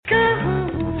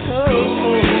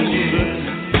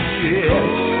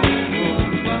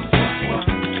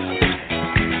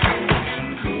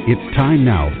It's time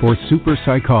now for super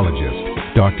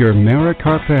psychologist, Dr. Mara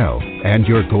Karpel, and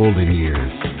your golden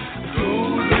years.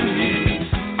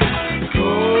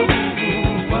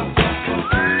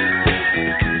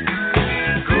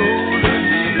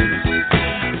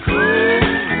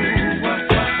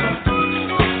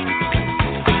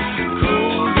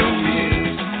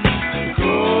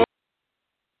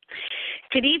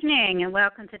 Good evening and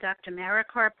welcome to Dr. Mara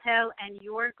Karpel and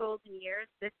your golden years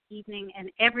this evening and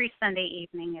every Sunday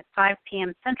evening at 5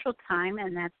 p.m. Central Time,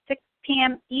 and that's 6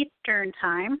 p.m. Eastern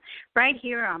Time, right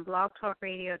here on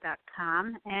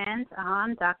blogtalkradio.com and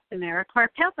on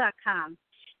drmarakarpel.com.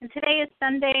 And today is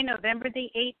Sunday, November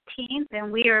the 18th,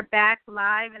 and we are back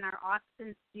live in our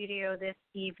Austin studio this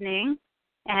evening.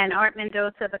 And Art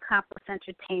Mendoza of Accomplice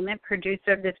Entertainment,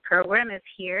 producer of this program, is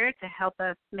here to help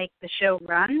us make the show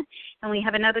run. And we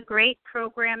have another great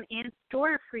program in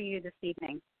store for you this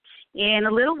evening. In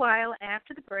a little while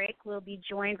after the break, we'll be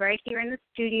joined right here in the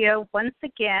studio once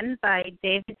again by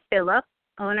David Phillips,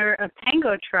 owner of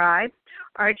Tango Tribe,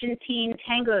 Argentine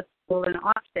Tango in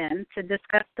Austin, to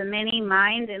discuss the many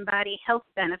mind and body health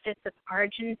benefits of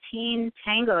Argentine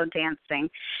tango dancing.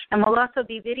 And we'll also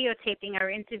be videotaping our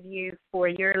interview for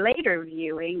your later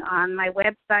viewing on my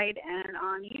website and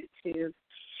on YouTube.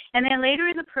 And then later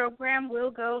in the program, we'll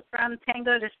go from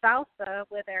tango to salsa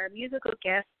with our musical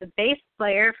guest, the bass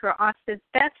player for Austin's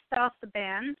best salsa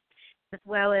band, as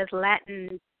well as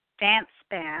Latin dance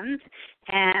band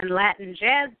and Latin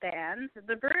jazz band,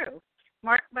 the Brew.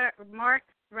 Mark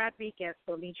Rodriguez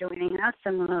will be joining us,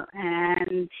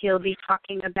 and he'll be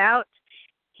talking about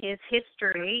his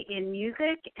history in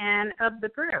music and of the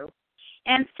Brew.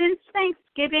 And since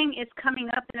Thanksgiving is coming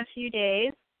up in a few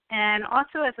days, and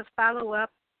also as a follow-up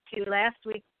to last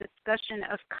week's discussion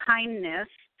of kindness,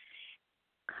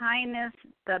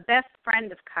 the best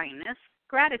friend of kindness,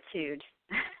 gratitude.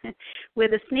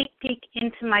 With a sneak peek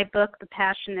into my book, The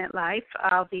Passionate Life,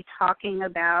 I'll be talking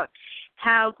about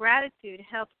how gratitude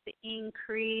helps to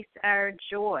increase our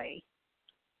joy.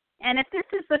 And if this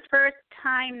is the first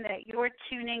time that you're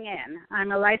tuning in,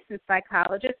 I'm a licensed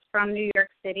psychologist from New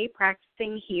York City,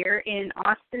 practicing here in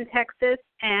Austin, Texas,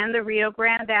 and the Rio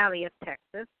Grande Valley of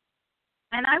Texas.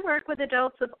 And I work with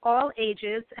adults of all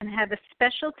ages and have a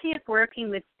specialty of working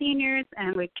with seniors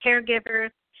and with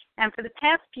caregivers, and for the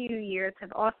past few years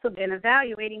have also been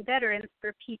evaluating veterans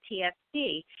for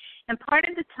PTSD. And part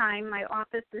of the time, my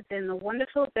office is in the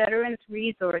wonderful Veterans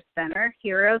Resource Center,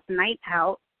 Heroes Night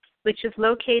Out, which is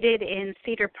located in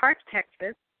Cedar Park,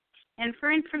 Texas. And for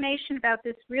information about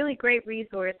this really great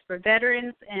resource for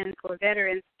veterans and for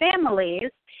veterans'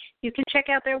 families, you can check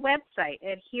out their website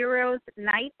at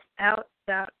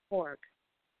heroesnightout.org.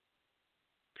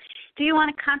 Do you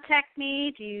want to contact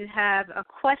me? Do you have a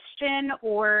question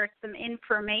or some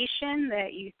information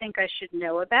that you think I should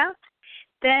know about?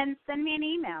 Then send me an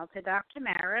email to Dr.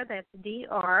 Mara, that's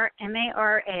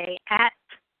DRMARA, at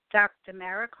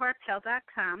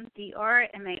drmarakarpel.com,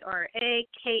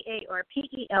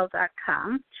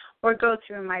 DRMARAKARPEL.com, or go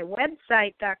through my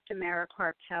website,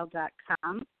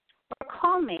 drmarakarpel.com, or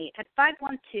call me at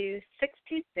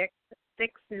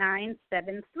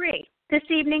 512-626-6973. This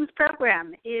evening's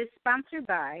program is sponsored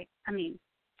by, let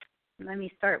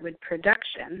me start with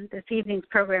production. This evening's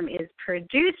program is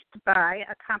produced by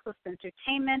Accomplice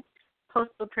Entertainment,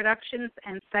 Postal Productions,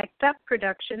 and Psyched Up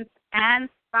Productions, and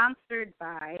sponsored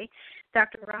by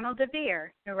Dr. Ronald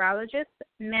DeVere, neurologist,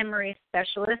 memory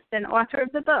specialist, and author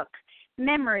of the book,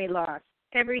 Memory Loss,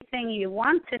 Everything You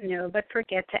Want to Know But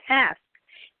Forget to Ask.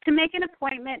 To make an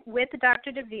appointment with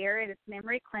Dr. DeVere at his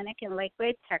memory clinic in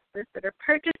Lakeway, Texas, or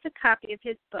purchase a copy of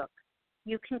his book,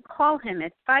 you can call him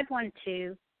at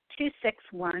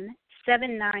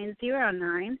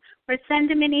 512-261-7909, or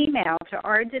send him an email to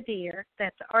rdevere,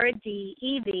 that's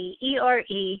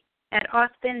RDEVERE, at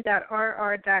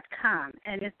austin.rr.com.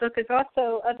 And his book is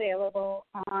also available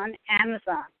on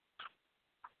Amazon.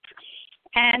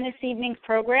 And this evening's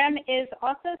program is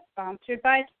also sponsored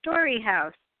by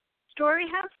Storyhouse.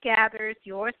 Storyhouse gathers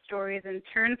your stories and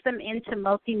turns them into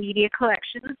multimedia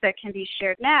collections that can be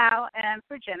shared now and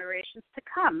for generations to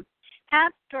come.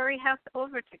 Have Storyhouse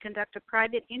over to conduct a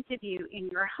private interview in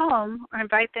your home, or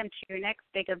invite them to your next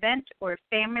big event or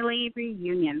family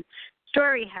reunion.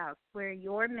 Storyhouse, where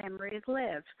your memories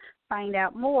live. Find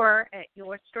out more at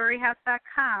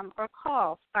yourstoryhouse.com or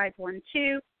call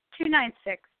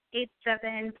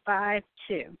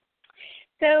 512-296-8752.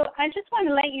 So I just want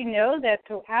to let you know that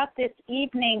throughout this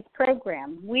evening's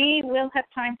program, we will have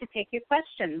time to take your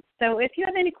questions. So if you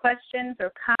have any questions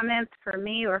or comments for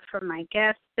me or for my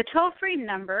guests, the toll-free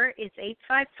number is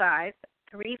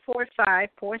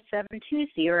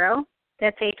 855-345-4720.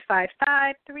 That's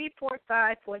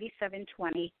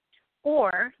 855-345-4720.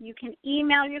 Or you can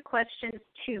email your questions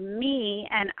to me,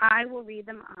 and I will read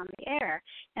them on the air.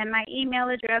 And my email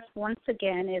address, once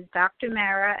again, is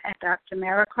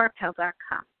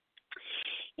drmara@drmaracarpel.com.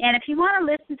 And if you want to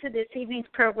listen to this evening's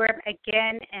program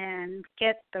again and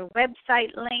get the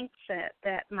website links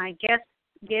that my guests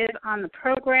give on the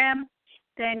program,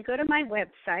 then go to my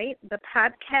website. The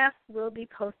podcast will be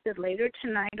posted later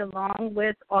tonight along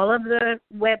with all of the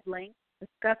web links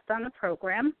discussed on the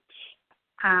program.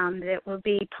 It will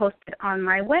be posted on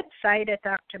my website at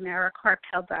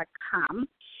drmaracarpel.com.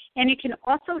 And you can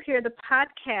also hear the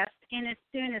podcast in as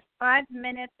soon as 5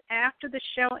 minutes after the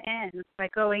show ends by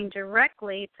going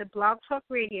directly to Blog Talk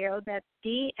Radio, that's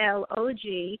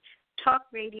DLOG,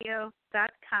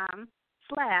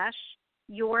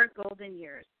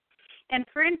 talkradio.com/yourgoldenyears. And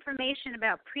for information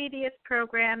about previous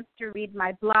programs, to read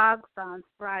my blogs on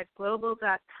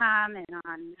thriveglobal.com and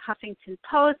on Huffington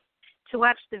Post, to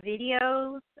watch the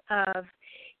videos of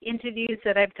interviews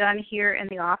that I've done here in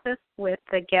the office with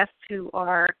the guests who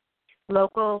are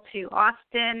local to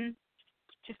Austin,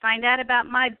 to find out about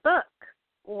my book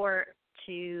or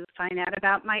to find out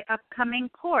about my upcoming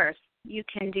course. You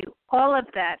can do all of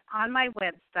that on my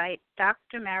website,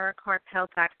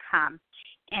 drmaracarpel.com.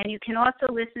 And you can also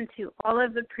listen to all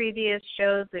of the previous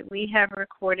shows that we have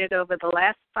recorded over the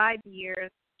last 5 years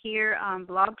here on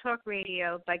Blog Talk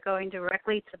Radio by going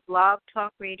directly to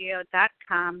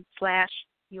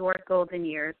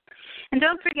blogtalkradio.com/yourgoldenyears. And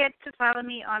don't forget to follow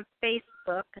me on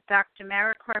Facebook, Dr.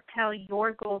 Mara Carpel,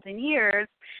 Your Golden Years,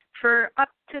 for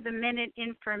up-to-the-minute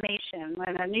information.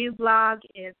 When a new blog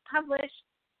is published,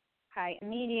 I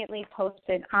immediately post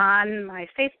it on my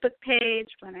Facebook page.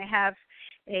 When I have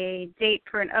a date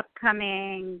for an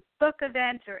upcoming book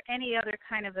event or any other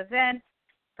kind of event,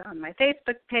 on my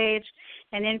Facebook page,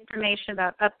 and information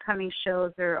about upcoming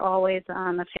shows are always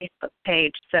on the Facebook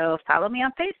page. So follow me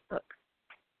on Facebook.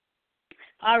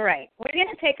 All right, we're going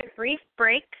to take a brief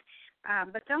break,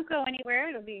 but don't go anywhere.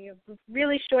 It'll be a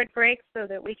really short break so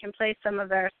that we can play some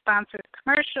of our sponsored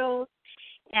commercials.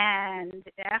 And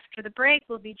after the break,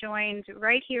 we'll be joined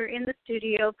right here in the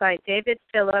studio by David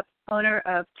Phillips, owner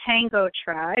of Tango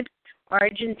Tribe,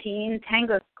 Argentine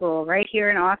Tango School, right here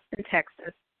in Austin,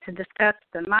 Texas, to discuss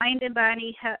the mind and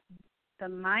body health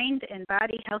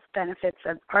benefits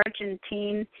of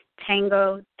Argentine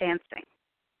Tango dancing.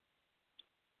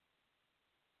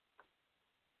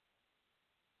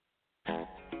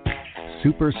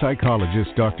 Super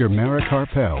psychologist Dr. Mara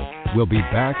Carpel will be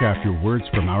back after words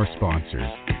from our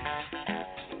sponsors.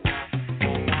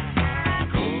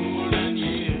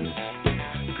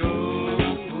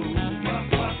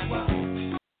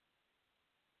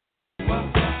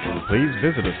 Please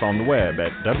visit us on the web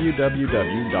at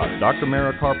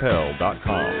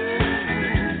www.drmaracarpel.com.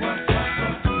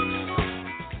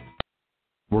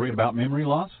 Worried about memory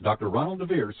loss? Dr. Ronald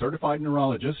DeVere, certified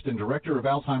neurologist and director of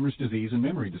Alzheimer's disease and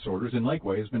memory disorders in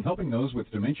Lakeway, has been helping those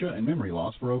with dementia and memory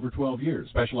loss for over 12 years.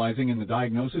 Specializing in the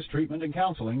diagnosis, treatment, and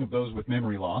counseling of those with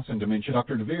memory loss and dementia,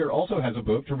 Dr. DeVere also has a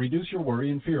book to reduce your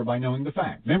worry and fear by knowing the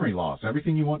facts. Memory Loss,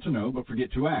 Everything You Want to Know But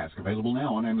Forget to Ask, available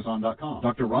now on Amazon.com.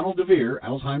 Dr. Ronald DeVere,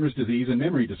 Alzheimer's disease and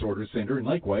memory disorders center in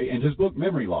Lakeway, and his book,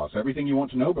 Memory Loss, Everything You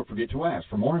Want to Know But Forget to Ask.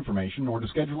 For more information or to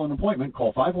schedule an appointment,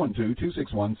 call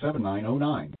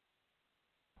 512-261-7909.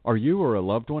 Are you or a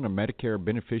loved one a Medicare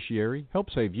beneficiary?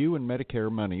 Help save you and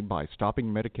Medicare money by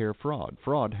stopping Medicare fraud.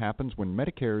 Fraud happens when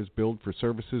Medicare is billed for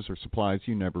services or supplies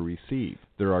you never receive.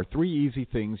 There are 3 easy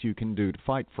things you can do to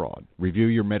fight fraud. Review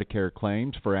your Medicare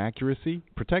claims for accuracy,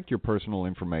 protect your personal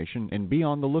information, and be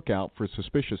on the lookout for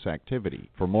suspicious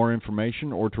activity. For more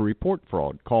information or to report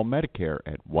fraud, call Medicare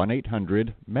at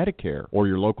 1-800-MEDICARE or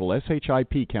your local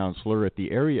SHIP counselor at the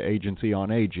Area Agency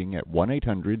on Aging at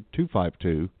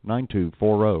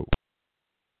 1-800-252-9240.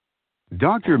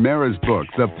 Dr. Mara's book,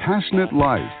 The Passionate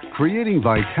Life, Creating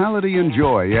Vitality and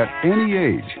Joy at Any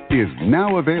Age, is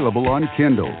now available on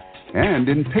Kindle and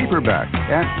in paperback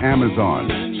at Amazon.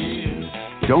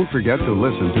 Don't forget to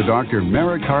listen to Dr.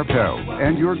 Mara Carpel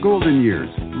and Your Golden Years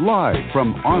live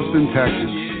from Austin,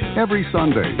 Texas, every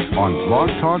Sunday on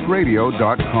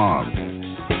blogtalkradio.com.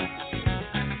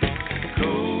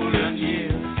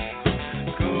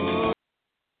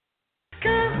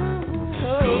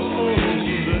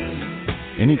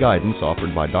 Any guidance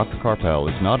offered by Dr. Carpel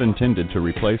is not intended to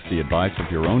replace the advice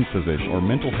of your own physician or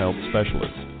mental health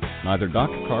specialist. Neither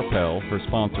Dr. Carpel, her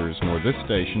sponsors, nor this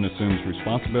station assumes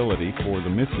responsibility for the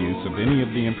misuse of any of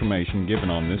the information given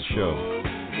on this show.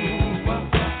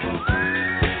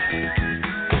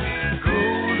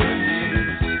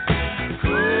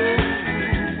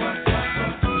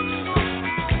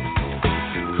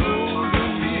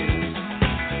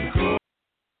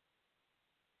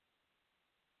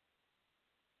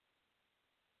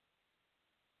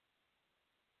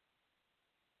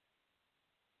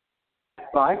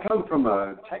 Well, I come from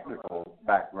a technical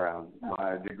background.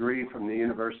 My degree from the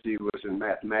university was in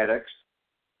mathematics,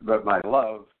 but my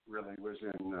love really was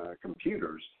in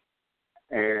computers.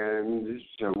 And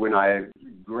so when I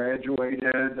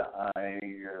graduated, I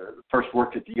first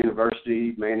worked at the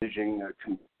university managing a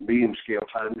medium-scale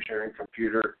time-sharing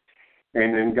computer,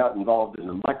 and then got involved in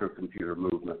the microcomputer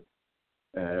movement.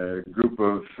 A group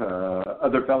of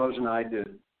other fellows and I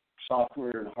did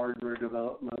software and hardware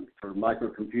development for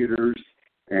microcomputers,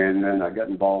 and then I got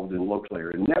involved in local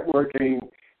area networking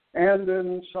and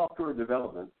then software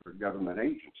development for government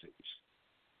agencies.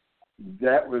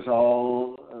 That was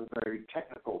all a very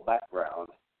technical background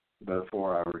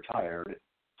before I retired.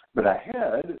 But I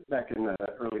had, back in the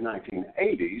early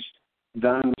 1980s,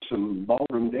 done some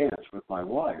ballroom dance with my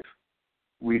wife.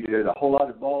 We did a whole lot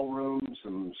of ballroom,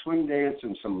 some swing dance,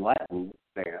 and some Latin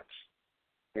dance.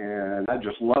 And I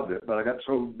just loved it, but I got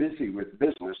so busy with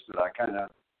business that I kind of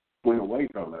went away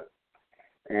from it.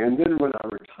 And then when I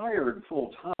retired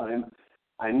full-time,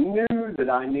 I knew that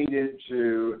I needed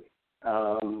to,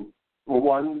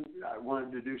 one, I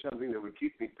wanted to do something that would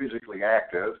keep me physically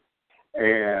active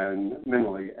and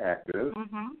mentally active.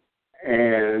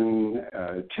 And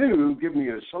two, give me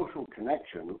a social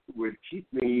connection, would keep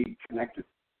me connected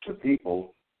to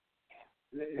people.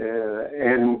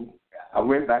 And I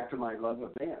went back to my love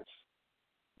of dance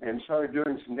and started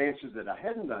doing some dances that I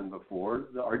hadn't done before,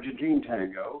 the Argentine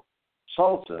Tango,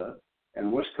 salsa,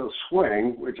 and West Coast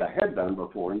swing, which I had done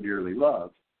before and dearly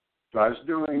loved. So I was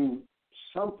doing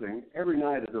something every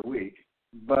night of the week,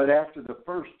 but after the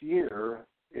first year,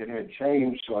 it had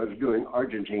changed, so I was doing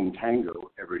Argentine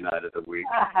Tango every night of the week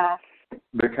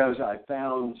because I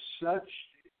found such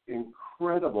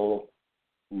incredible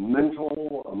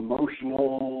mental,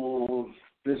 emotional,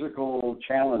 physical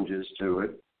challenges to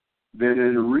it that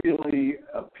it really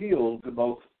appealed to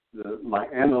both my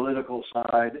analytical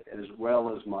side as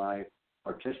well as my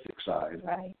artistic side.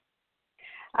 Right.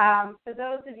 For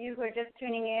those of you who are just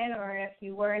tuning in, or if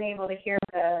you weren't able to hear,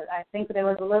 I think there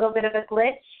was a little bit of a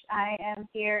glitch. I am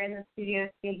here in the studio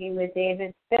speaking with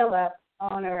David Phillips,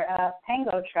 owner of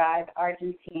Tango Tribe,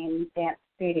 Argentine Dance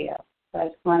Studio. So I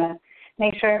just want to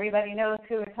make sure everybody knows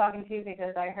who we're talking to,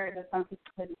 because I heard that some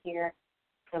people couldn't hear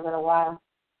for a little while.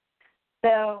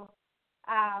 So,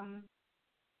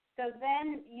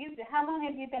 then how long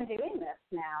have you been doing this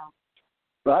now?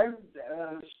 I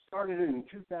started in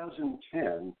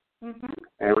 2010, and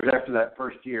it was after that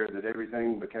first year that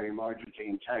everything became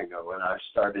Argentine Tango, and I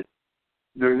started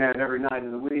doing that every night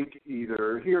of the week,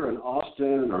 either here in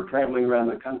Austin or traveling around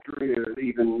the country, or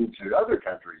even to other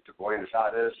countries, to Buenos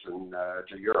Aires and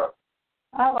to Europe.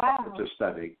 Oh, wow. To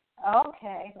study.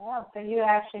 Okay. Well, so you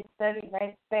actually studied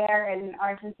right there in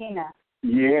Argentina.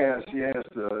 Yes,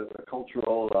 the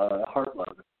cultural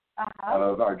heartland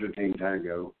of Argentine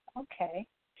Tango. Okay.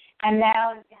 And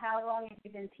now, how long have you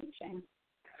been teaching?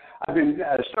 I've been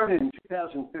started in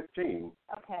 2015.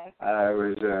 Okay. I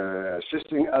was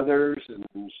assisting others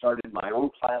and started my own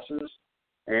classes.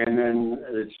 And then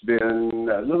it's been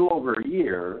a little over a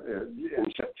year. In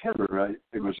September,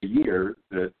 it was a year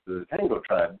that the Tango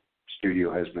Tribe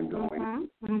studio has been going.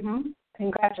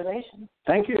 Congratulations.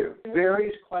 Thank you. It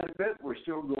varies quite a bit. We're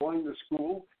still going to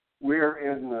school.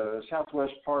 We're in the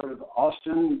southwest part of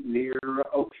Austin near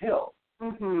Oak Hill.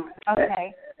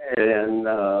 Okay. And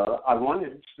I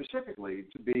wanted specifically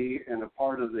to be in a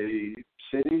part of the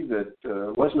city that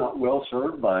was not well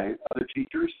served by other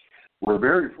teachers. We're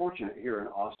very fortunate here in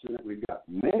Austin that we've got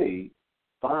many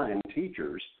fine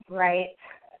teachers. Right.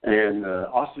 And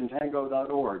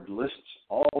AustinTango.org lists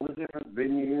all the different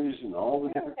venues and all the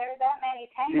different There are that many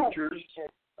tango teachers.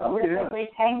 Specifically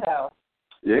tango.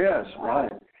 Yes,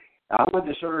 right. I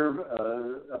wanted to serve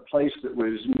a place that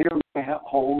was near my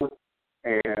home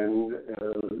and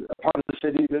a part of the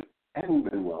city that hadn't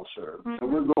been well served. So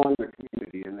we're growing the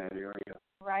community in that area.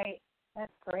 Right.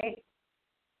 That's great.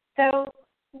 So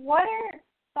what are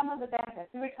some of the benefits?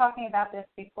 We were talking about this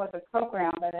before the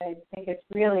program, but I think it's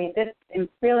really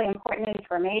important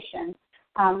information.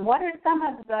 What are some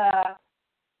of the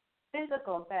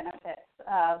physical benefits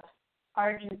of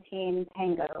Argentine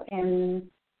Tango, and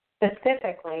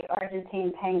specifically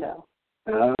Argentine Tango?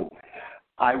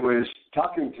 I was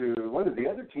talking to one of the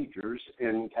other teachers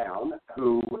in town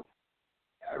who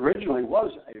originally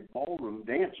was a ballroom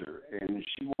dancer, and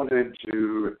she wanted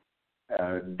to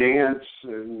dance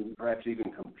and perhaps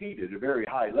even compete at a very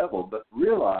high level, but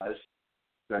realized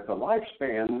that the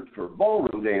lifespan for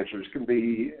ballroom dancers can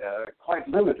be quite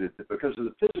limited because of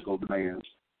the physical demands,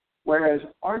 whereas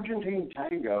Argentine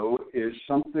Tango is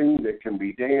something that can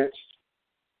be danced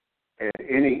at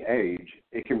any age.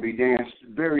 It can be danced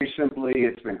very simply.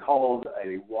 It's been called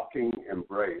a walking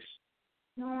embrace,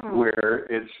 where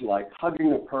it's like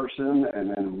hugging a person and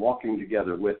then walking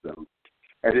together with them.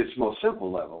 At its most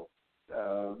simple level,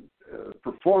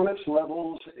 performance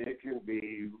levels, it can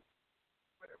be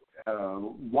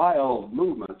wild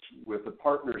movements with the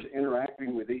partners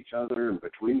interacting with each other and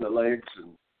between the legs,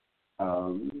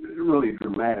 and really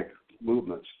dramatic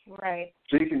movements. Right.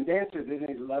 So you can dance at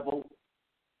any level.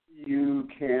 You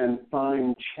can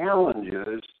find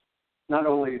challenges, not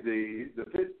only the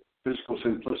physical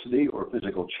simplicity or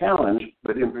physical challenge,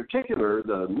 but in particular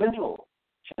the mental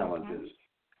challenges.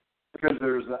 Because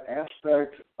there's the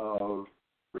aspect of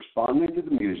responding to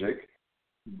the music.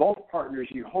 Both partners,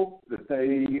 you hope that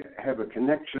they have a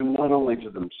connection not only to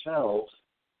themselves,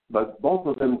 but both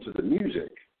of them to the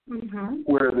music,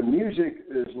 where the music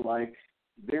is like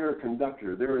they're a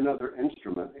conductor, they're another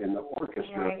instrument in the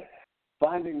orchestra,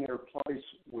 finding their place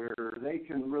where they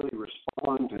can really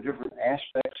respond to different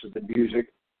aspects of the music.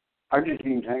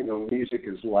 Argentine Tango music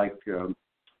is like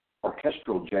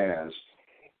orchestral jazz.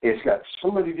 It's got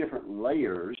so many different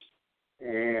layers,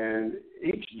 and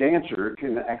each dancer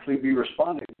can actually be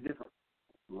responding to different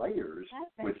layers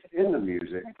within the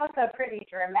music. It's also pretty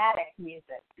dramatic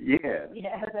music. Yeah,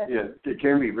 it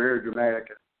can be very dramatic.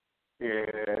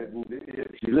 And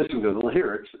if you listen to the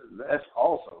lyrics, that's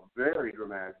also very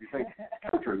dramatic. You think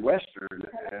country western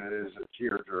is a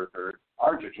tearjerker.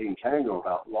 Argentine Tango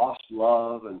about lost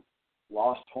love and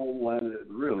lost homeland,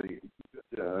 really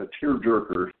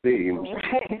tearjerker themes.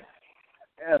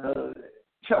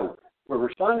 So we're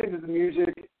responding to the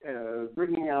music,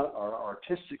 bringing out our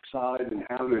artistic side and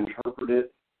how to interpret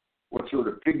it, what sort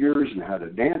of figures and how to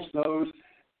dance those.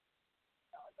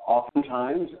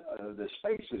 Oftentimes, the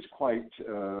space is quite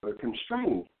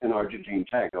constrained in Argentine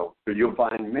Tango. So you'll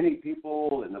find many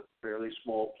people in a fairly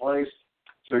small place.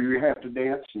 So you have to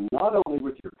dance not only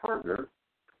with your partner,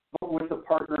 but with the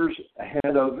partners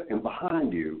ahead of and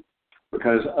behind you.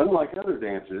 Because unlike other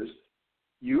dances,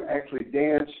 you actually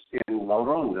dance in La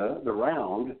Ronda, the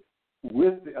round,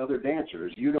 with the other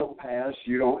dancers. You don't pass,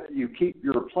 you keep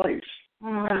your place.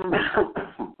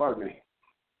 Pardon me.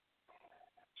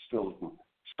 Still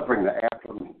suffering the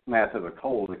aftermath of a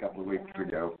cold a couple of weeks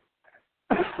ago.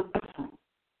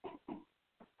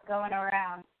 Going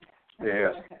around.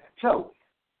 Yes. So,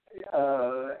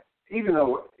 even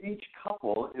though each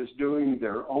couple is doing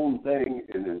their own thing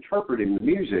in interpreting the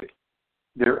music,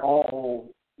 they're all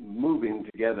moving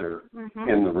together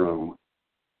in the room.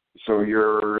 So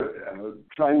you're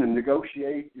trying to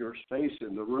negotiate your space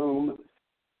in the room.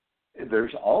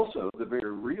 There's also the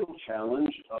very real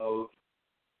challenge of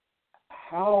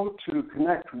how to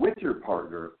connect with your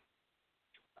partner,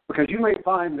 because you may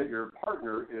find that your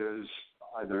partner is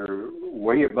either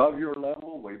way above your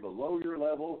level, way below your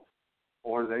level,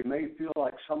 or they may feel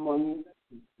like someone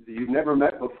that you've never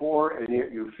met before, and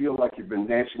yet you feel like you've been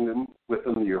dancing with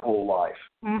them your whole life.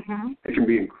 It can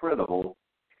be incredible.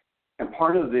 And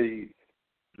part of the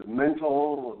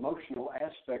mental, emotional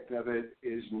aspect of it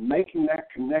is making that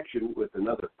connection with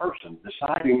another person,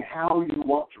 deciding how you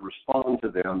want to respond to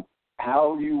them,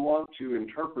 how you want to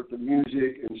interpret the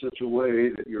music in such a way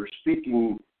that you're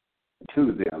speaking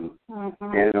to them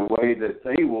in a way that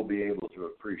they will be able to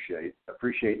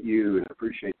appreciate you and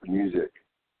appreciate the music.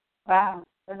 Wow,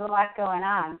 there's a lot going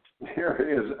on. There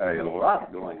is a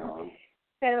lot going on.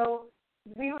 So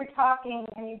we were talking,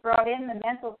 and you brought in the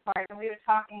mental part, and we were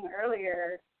talking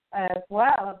earlier as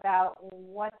well about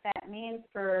what that means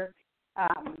for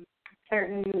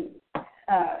certain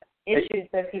issues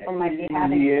that people might be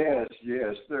having.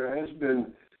 Yes. There has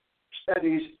been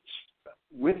studies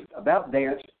about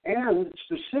dance, and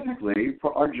specifically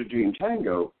for Argentine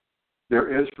Tango.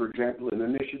 There is, for example, an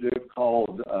initiative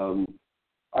called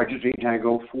Argentine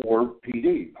Tango for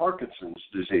PD, Parkinson's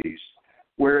disease,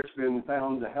 where it's been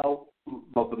found to help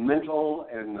both the mental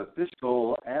and the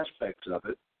physical aspects of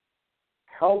it,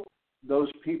 help those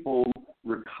people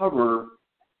recover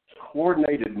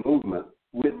coordinated movement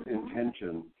with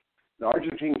intention. The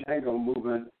Argentine Tango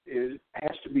movement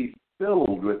has to be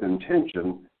filled with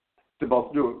intention to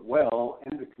both do it well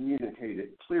and to communicate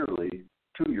it clearly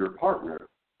to your partner,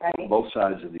 on both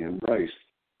sides of the embrace.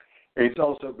 It's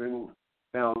also been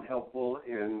found helpful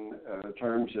in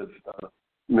terms of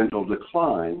mental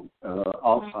decline,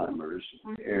 Alzheimer's,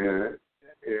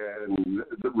 and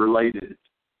the related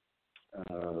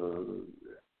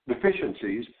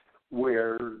deficiencies,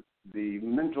 where the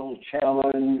mental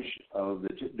challenge of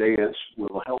the dance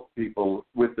will help people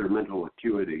with their mental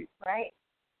acuity. Right.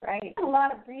 A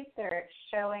lot of research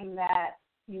showing that,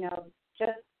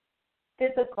 just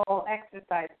physical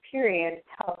exercise, period,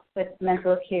 helps with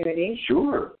mental acuity.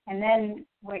 Sure. And then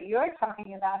what you're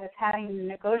talking about is having to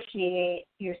negotiate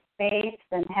your space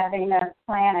and having to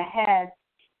plan ahead.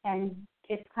 And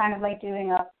it's kind of like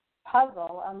doing a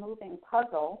puzzle, a moving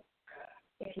puzzle.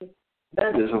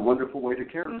 That is a wonderful way to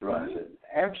characterize it.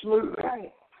 Absolutely.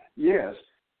 Right. Yes.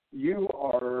 You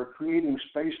are creating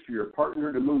space for your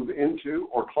partner to move into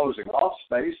or closing off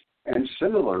space. And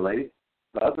similarly,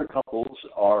 the other couples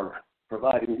are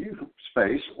providing you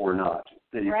space or not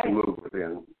that you can move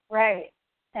within. Right.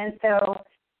 And so,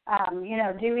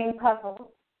 doing puzzles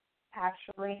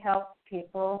actually helps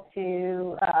people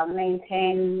to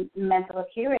maintain mental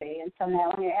acuity. And so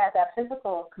now when you add that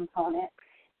physical component,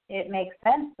 it makes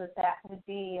sense that would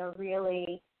be a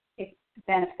really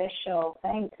beneficial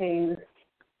thing to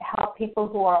help people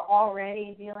who are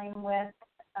already dealing with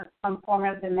some form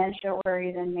of dementia or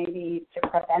even maybe to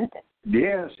prevent it.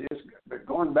 Yes,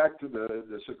 going back to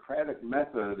the Socratic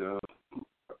method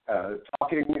of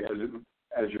talking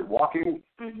as you're walking,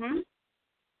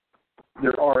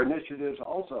 there are initiatives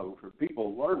also for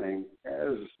people learning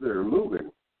as they're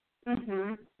moving.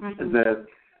 That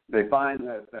they find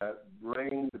that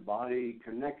brain-to-body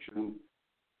connection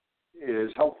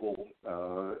is helpful.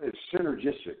 It's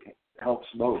synergistic. It helps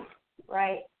both.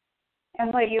 Right.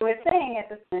 And what you were saying,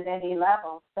 it's at any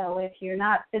level. So if you're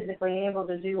not physically able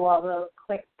to do all those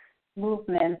quick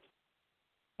movements,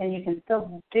 then you can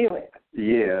still do it.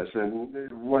 Yes,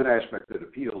 and one aspect that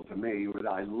appealed to me was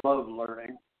I love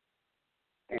learning,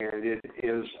 and it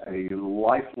is a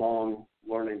lifelong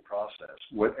learning process.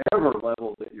 Whatever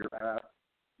level that you're at,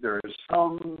 there is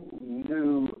some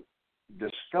new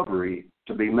discovery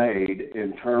to be made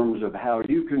in terms of how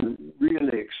you can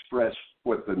really express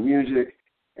what the music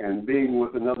and being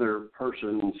with another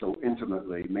person so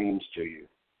intimately means to you.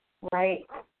 Right.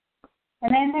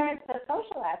 And then there's the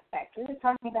social aspect. We were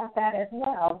talking about that as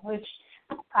well, which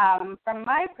from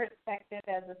my perspective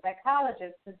as a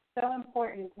psychologist, it's so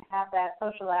important to have that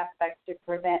social aspect to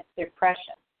prevent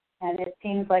depression. And it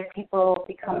seems like people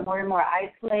become more and more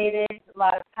isolated a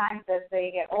lot of times as they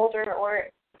get older, or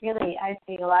really I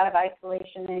see a lot of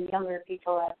isolation in younger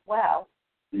people as well.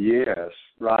 Yes,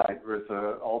 right, with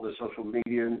all the social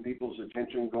media and people's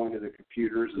attention going to the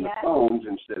computers and the phones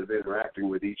instead of interacting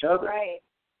with each other. Right.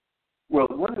 Well,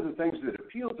 one of the things that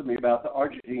appealed to me about the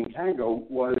Argentine Tango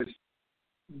was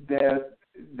that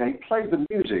they play the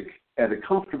music at a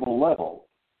comfortable level.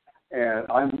 And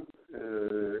I'm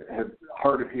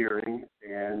hard of hearing,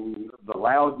 and the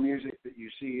loud music that you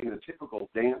see in a typical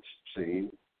dance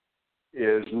scene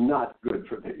is not good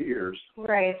for the ears.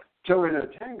 Right. So in a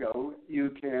tango,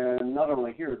 you can not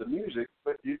only hear the music,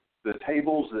 but the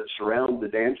tables that surround the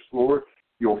dance floor,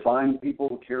 you'll find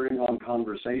people carrying on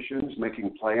conversations,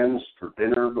 making plans for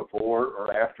dinner before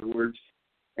or afterwards,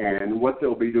 and what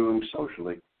they'll be doing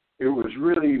socially. It was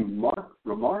really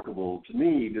remarkable to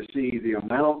me to see the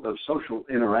amount of social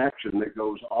interaction that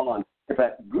goes on. In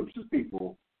fact, groups of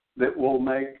people that will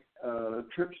make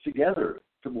trips together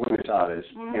to Buenos Aires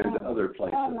and to other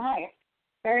places. Oh, nice.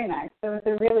 Very nice. So it's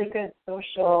a really good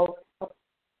social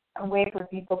way for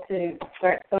people to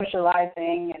start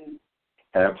socializing and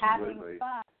having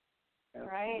fun.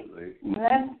 Right? And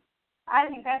then I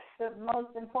think that's the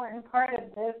most important part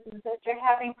of this is that you're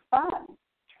having fun.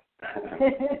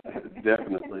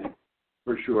 Definitely,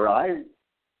 for sure. I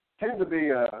tend to be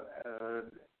a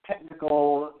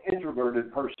technical,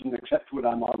 introverted person, except when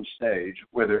I'm on stage,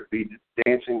 whether it be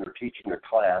dancing or teaching a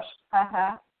class.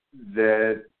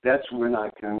 That's when I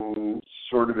can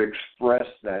sort of express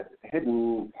that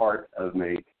hidden part of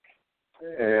me.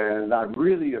 And I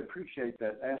really appreciate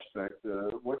that aspect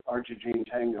of what Argentine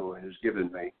Tango has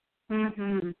given me.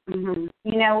 You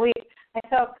know, I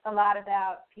talk a lot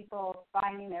about people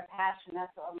finding their passion.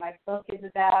 That's what my book is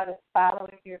about, is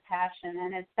following your passion.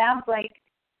 And it sounds like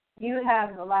you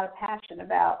have a lot of passion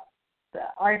about the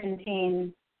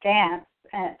Argentine dance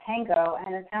and tango,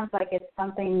 and it sounds like it's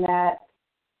something that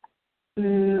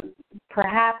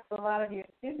perhaps a lot of your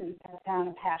students have found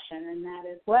a passion in that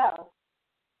as well.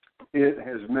 It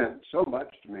has meant so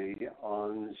much to me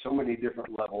on so many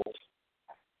different levels.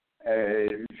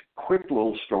 A quick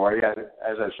little story,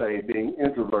 as I say, being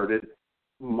introverted,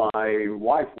 my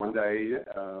wife one day,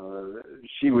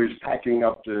 she was packing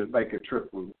up to make a trip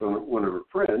with one of her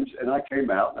friends, and I came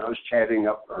out and I was chatting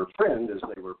up her friend as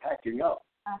they were packing up.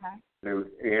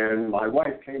 And my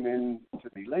wife came in to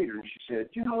me later and she said,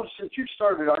 you know, since you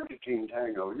started Argentine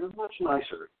Tango, you're much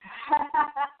nicer.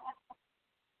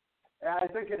 I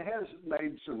think it has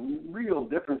made some real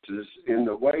differences in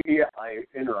the way I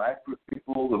interact with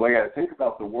people, the way I think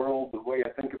about the world, the way I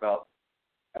think about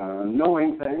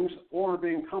knowing things or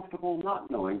being comfortable not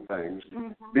knowing things,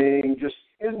 being just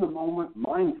in the moment,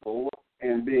 mindful,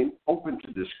 and being open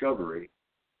to discovery.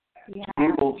 Yeah.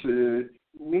 Able to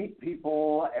meet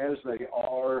people as they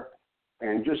are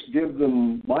and just give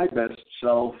them my best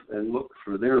self and look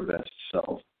for their best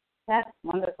self. That's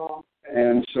wonderful.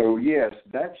 And so, yes,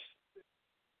 that's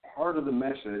part of the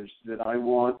message that I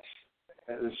want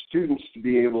students to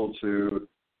be able to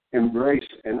embrace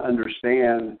and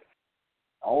understand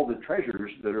all the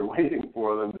treasures that are waiting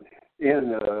for them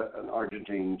in an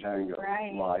Argentine tango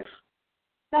life.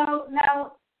 So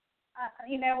now,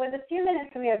 with the few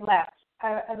minutes we have left,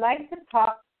 I'd like to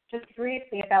talk just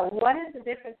briefly about what is the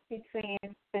difference between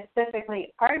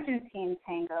specifically Argentine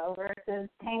tango versus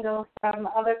tango from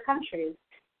other countries.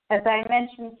 As I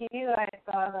mentioned to you, I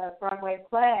saw the Broadway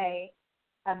play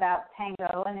about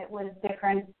tango, and it was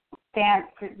different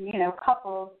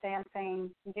couples dancing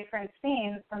different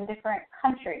scenes from different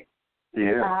countries.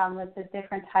 Yeah. With a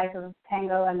different type of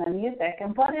tango and the music.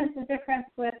 And what is the difference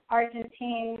with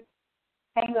Argentine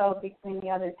tango between the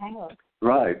other tangos?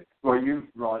 Right. Well,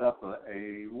 you've brought up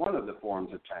one of the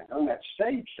forms of tango, and that's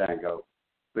stage tango.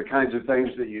 The kinds of things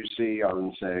that you see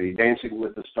on, say, Dancing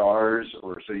with the Stars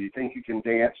or So You Think You Can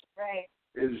Dance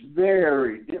is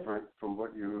very different from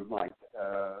what you might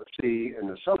see in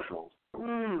the socials.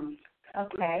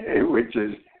 Okay. Which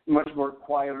is much more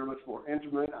quieter, much more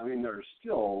intimate. I mean, there's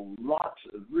still lots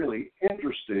of really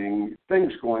interesting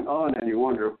things going on, and you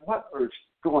wonder what is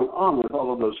going on with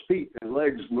all of those feet and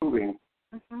legs moving.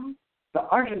 The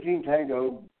Argentine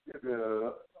tango,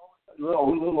 a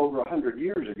little over 100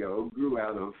 years ago, grew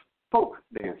out of folk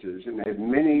dances and had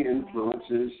many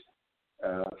influences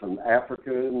from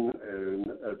African and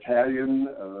Italian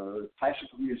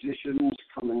classical musicians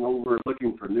coming over,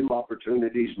 looking for new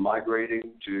opportunities,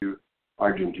 migrating to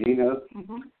Argentina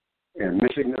and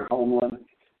missing their homeland.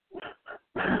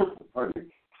 Pardon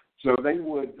me. So they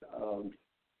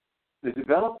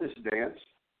developed this dance,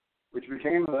 which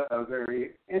became a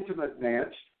very intimate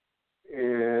dance.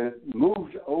 It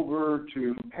moved over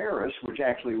to Paris, which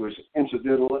actually was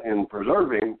incidental in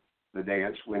preserving the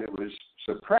dance when it was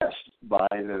suppressed by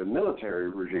the military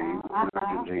regime in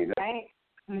Argentina. Right.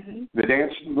 The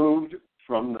dance moved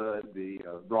from the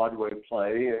Broadway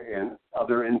play and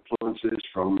other influences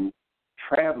from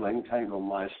traveling tango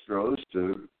maestros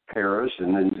to Paris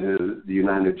and then to the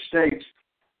United States.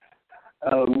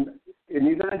 In the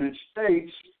United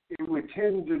States, it would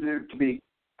tend to be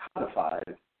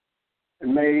codified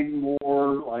and made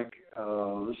more like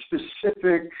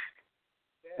specific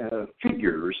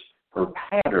figures or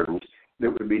patterns that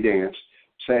would be danced,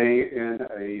 say, in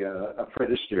a Fred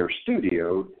Astaire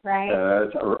studio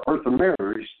or Arthur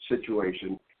Mary's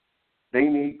situation. They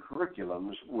need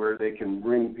curriculums where they can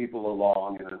bring people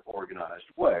along in an organized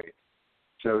way.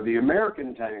 So the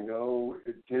American tango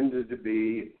tended to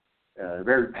be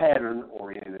very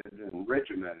pattern-oriented and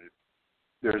regimented.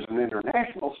 There's an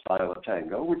international style of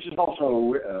tango, which is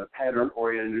also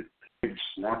pattern-oriented, big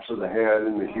snaps of the head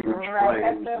and the huge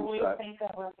flames that's what we think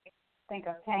of when we think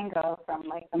of tango from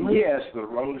like the movie. Yes, the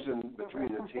rows in between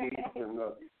the teeth and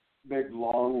the big,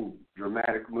 long,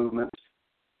 dramatic movements.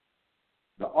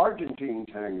 The Argentine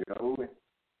tango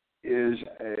is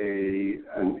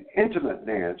an intimate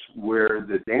dance where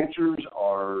the dancers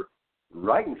are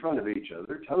right in front of each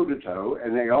other, toe-to-toe,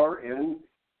 and they are in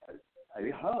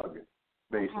a hug,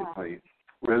 basically,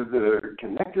 where they're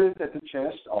connected at the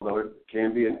chest, although it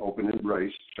can be an open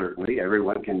embrace, certainly.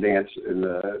 Everyone can dance in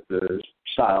the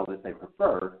style that they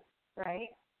prefer. Right.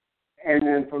 And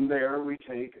then from there, we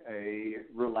take a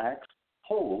relaxed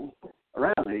hold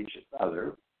around each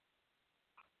other.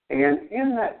 And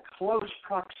in that close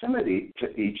proximity to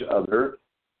each other,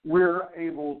 we're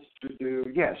able to do,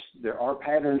 yes, there are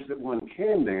patterns that one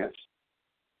can dance.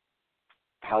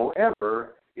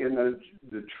 However, in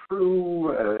the true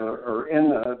or in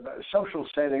the social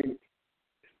setting,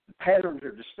 patterns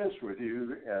are dispensed with.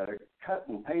 You cut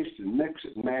and paste and mix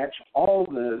and match all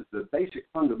the basic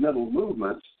fundamental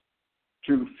movements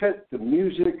to fit the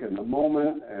music and the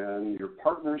moment and your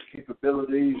partner's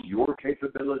capabilities, your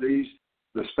capabilities,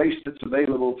 the space that's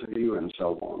available to you, and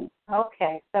so on.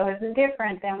 Okay, so it's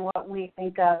different than what we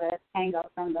think of as tango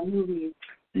from the movies.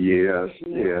 Yes.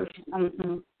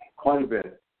 Mm-hmm. Quite a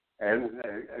bit. And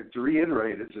to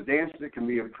reiterate, it's a dance that can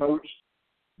be approached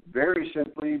very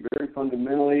simply, very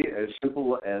fundamentally, as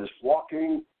simple as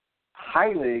walking,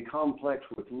 highly complex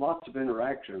with lots of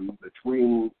interaction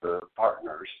between the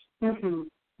partners. So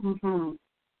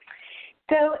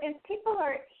if people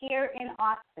are here in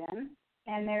Austin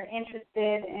and they're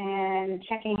interested in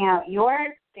checking out your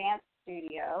dance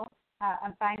studio,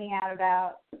 I'm finding out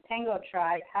about Tango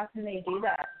Tribe, how can they do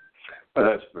that? Well,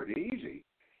 that's pretty easy.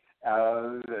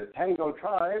 The Tango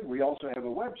Tribe, we also have a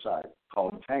website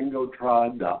called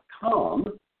tangotribe.com.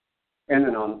 And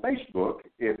then on Facebook,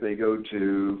 if they go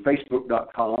to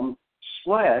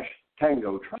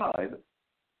facebook.com/Tango Tribe,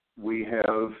 we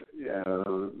have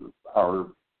our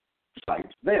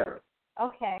site there.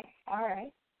 Okay, all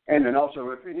right. And then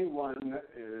also, if anyone,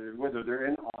 whether they're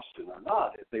in Austin or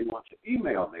not, if they want to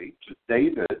email me to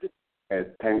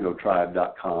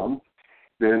david@tangotribe.com,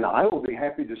 then I will be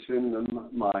happy to send them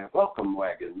my welcome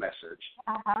wagon message,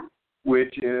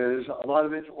 which is a lot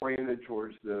of it's oriented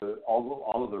towards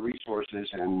all of the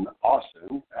resources in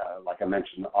Austin. Like I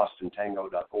mentioned,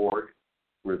 austintango.org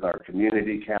with our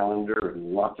community calendar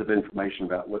and lots of information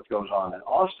about what goes on in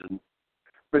Austin.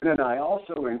 But then I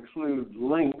also include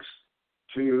links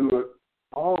to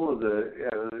all of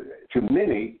to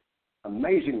many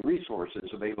amazing resources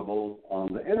available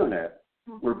on the internet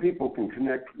where people can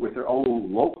connect with their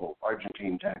own local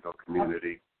Argentine Tango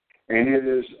community. And it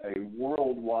is a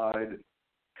worldwide,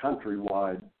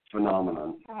 countrywide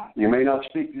phenomenon. You may not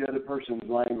speak the other person's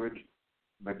language,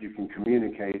 but you can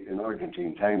communicate in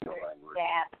Argentine Tango language.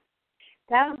 Yeah.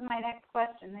 That was my next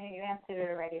question. You answered it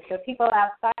already. So people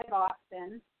outside of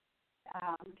Austin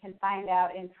can find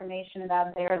out information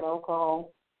about their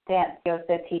local dance studios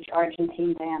that teach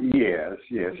Argentine dance. Yes.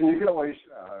 And you can always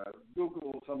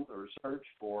Google something or search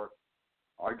for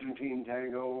Argentine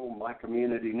Tango, my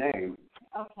community name.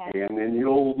 Okay. And then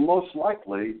you'll most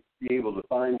likely be able to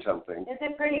find something. Is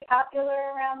it pretty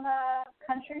popular around the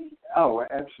country? Oh,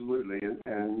 absolutely,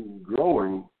 and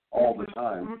growing all the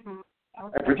time.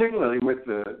 Okay. And particularly with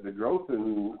the growth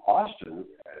in Austin,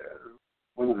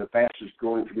 one of the fastest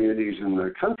growing communities in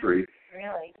the country.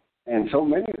 Really? And so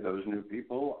many of those new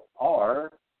people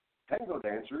are tango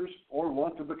dancers or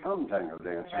want to become tango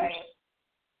dancers. Right.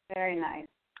 Very nice.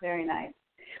 Very nice.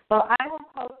 Well, I will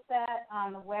post that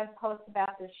on the web post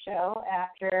about this show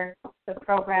after the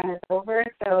program is over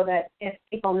so that if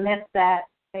people miss that,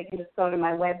 they can just go to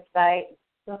my website,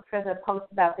 look for the post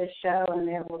about this show, and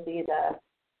there will be the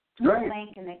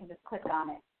link, and they can just click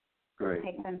on it. Great.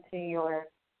 Take them to your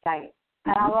site.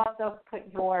 And I'll also put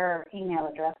your email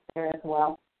address there as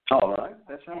well. All right.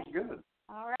 That sounds good.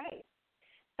 All right.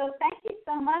 So thank you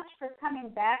so much for coming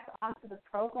back onto the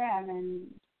program, and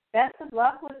best of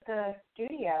luck with the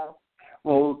studio.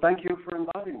 Well, thank you for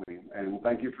inviting me, and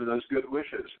thank you for those good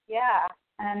wishes. Yeah,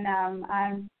 and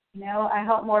I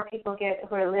hope more people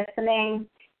who are listening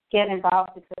get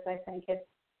involved because I think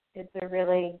it's a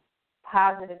really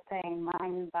positive thing,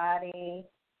 mind, body,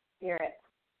 spirit.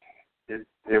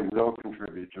 It will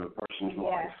contribute to a person's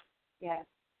life. Yes.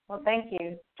 Well, thank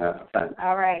you. Thanks.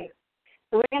 All right.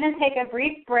 So we're going to take a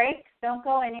brief break. Don't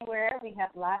go anywhere. We have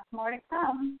lots more to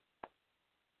come.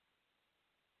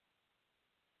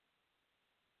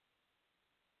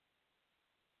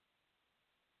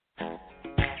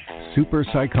 Super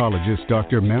psychologist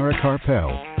Dr. Mara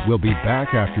Karpel will be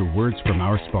back after words from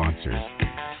our sponsors.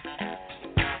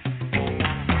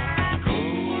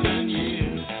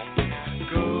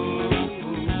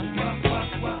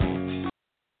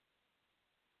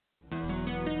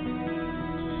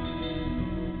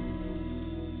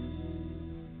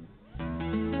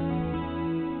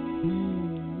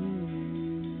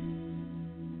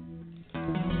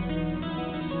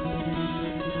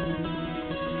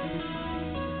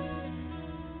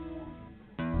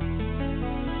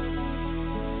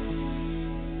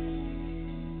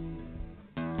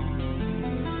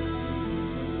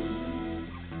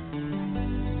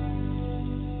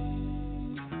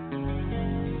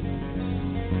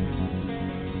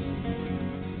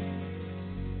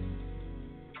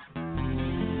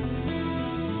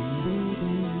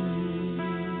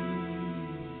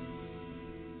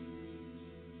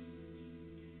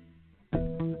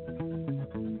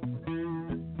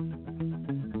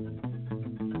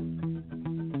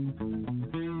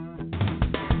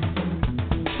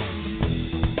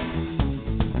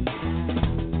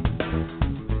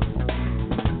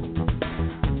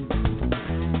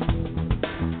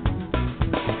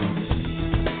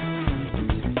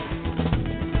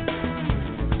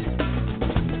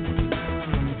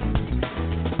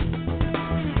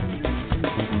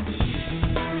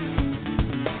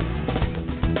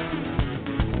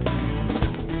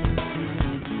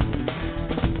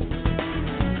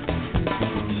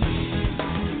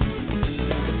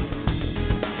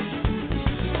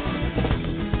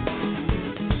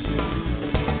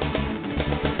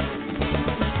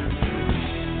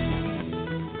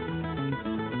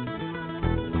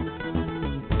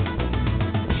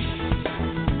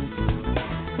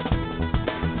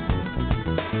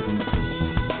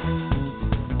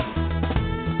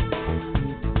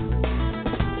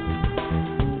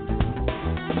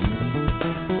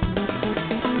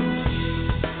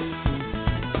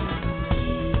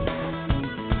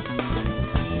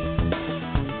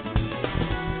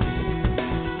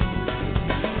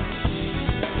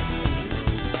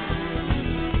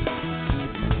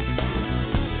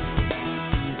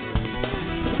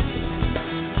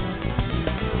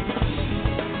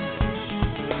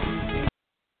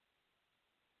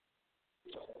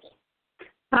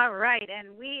 All right,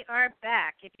 and we are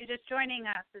back. If you're just joining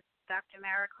us, it's Dr.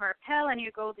 Mara Karpel and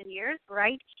your golden years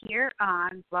right here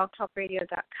on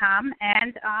blogtalkradio.com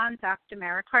and on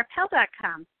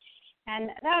drmarakarpel.com. And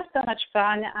that was so much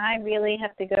fun. I really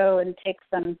have to go and take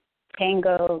some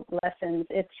tango lessons.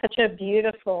 It's such a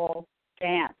beautiful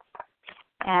dance.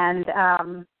 And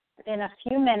in a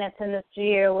few minutes in the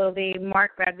studio will be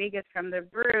Mark Rodriguez from the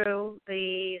Brew,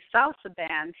 the salsa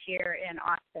band here in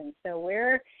Austin. So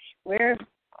we're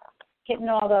hitting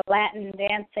all the Latin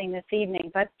dancing this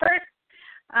evening. But first,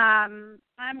 I'm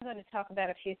going to talk about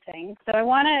a few things. So I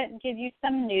want to give you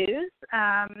some news.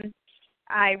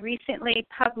 I recently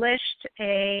published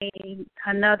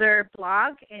another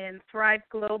blog in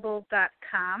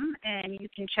thriveglobal.com, and you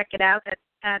can check it out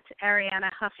at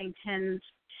Ariana Huffington's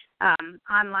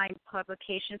online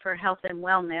publication for health and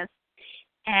wellness.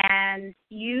 And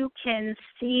you can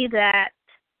see that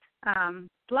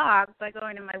blog by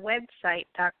going to my website,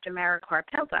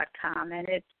 drmarakarpel.com, and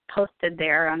it's posted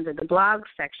there under the blog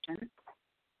section.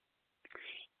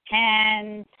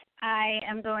 And I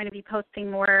am going to be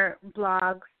posting more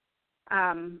blogs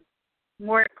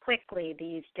more quickly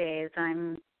these days.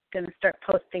 I'm going to start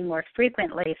posting more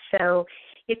frequently. So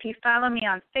if you follow me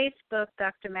on Facebook,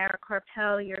 Dr. Mara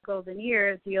Karpel, Your Golden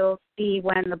Years, you'll see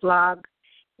when the blog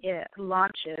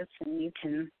launches, and you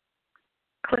can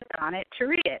click on it to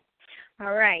read it.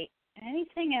 All right.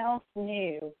 Anything else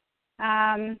new?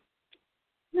 Nothing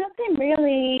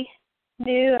really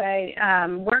new.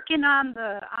 I'm working on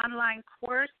the online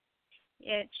course.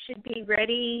 It should be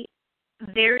ready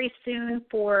very soon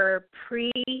for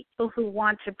people who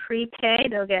want to prepay.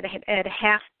 They'll get it at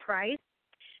half price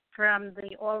from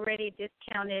the already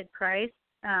discounted price.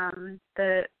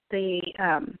 The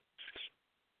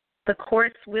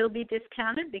course will be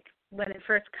discounted when it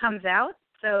first comes out.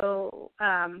 So,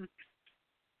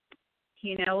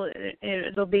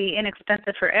 it'll be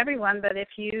inexpensive for everyone. But if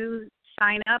you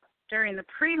sign up during the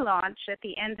pre-launch at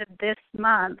the end of this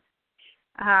month,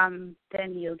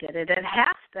 then you'll get it at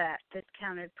half that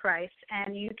discounted price,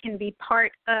 and you can be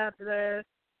part of the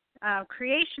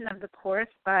creation of the course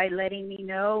by letting me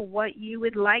know what you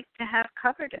would like to have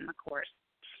covered in the course.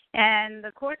 And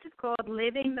the course is called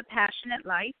Living the Passionate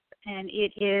Life, and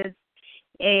it is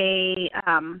a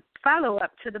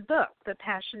follow-up to the book, The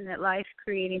Passionate Life,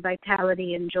 Creating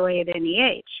Vitality and Joy at Any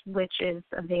Age, which is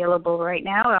available right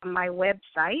now on my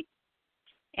website.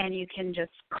 And you can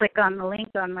just click on the link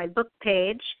on my book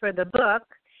page for the book,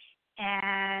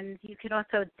 and you can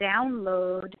also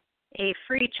download a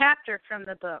free chapter from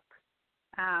the book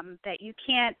that you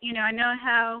can't, I know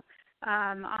how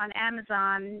on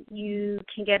Amazon you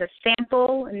can get a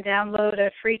sample and download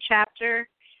a free chapter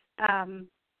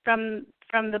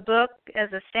from the book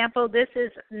as a sample. This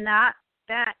is not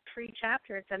that free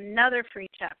chapter. It's another free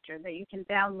chapter that you can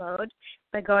download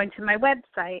by going to my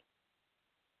website.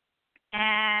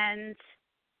 And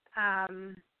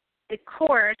the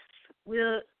course,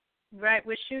 we're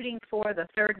shooting for the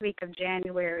third week of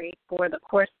January for the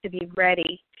course to be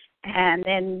ready. And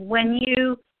then when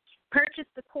you purchase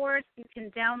the course, you can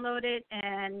download it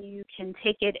and you can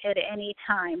take it at any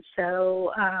time.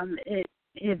 So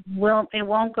it won't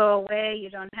go away. You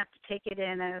don't have to take it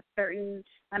in a certain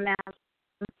amount.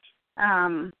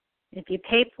 If you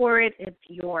pay for it, it's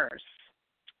yours.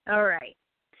 All right.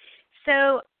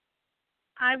 So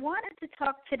I wanted to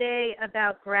talk today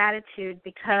about gratitude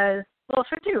because,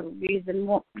 for two reasons.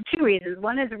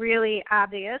 One is really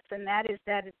obvious, and that is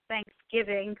that it's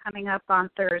Thanksgiving coming up on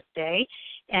Thursday.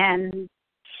 And,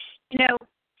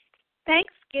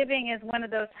 Thanksgiving is one of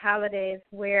those holidays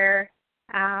where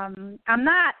I'm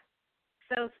not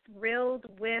so thrilled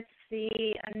with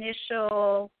the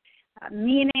initial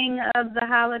meaning of the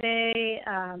holiday.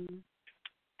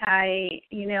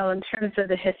 In terms of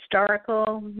the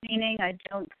historical meaning, I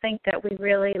don't think that we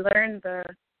really learned the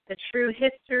true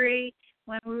history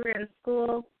when we were in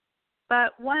school.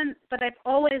 But I've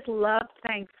always loved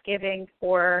Thanksgiving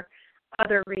for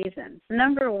other reasons.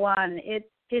 Number one,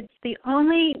 it's the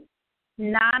only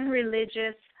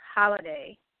non-religious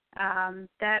holiday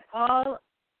that all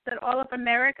of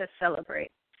America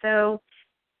celebrates. So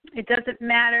it doesn't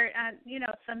matter.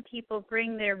 Some people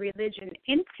bring their religion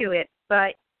into it,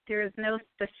 but there is no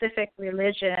specific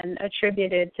religion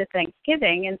attributed to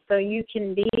Thanksgiving, and so you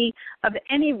can be of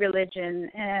any religion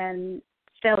and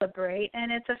celebrate,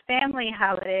 and it's a family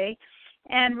holiday.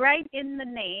 And right in the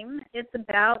name, it's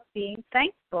about being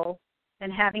thankful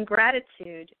and having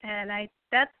gratitude. And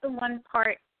that's the one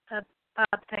part of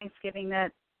Thanksgiving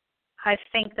that I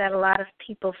think that a lot of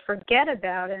people forget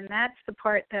about, and that's the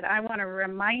part that I want to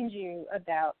remind you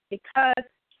about, because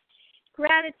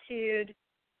gratitude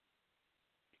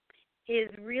is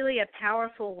really a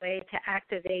powerful way to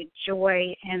activate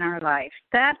joy in our life.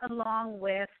 That, along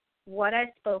with what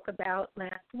I spoke about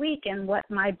last week and what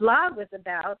my blog was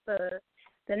about,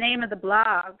 the name of the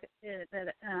blog,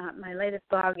 my latest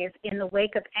blog, is In the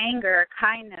Wake of Anger,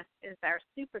 Kindness is Our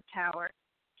Superpower.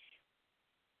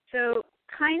 So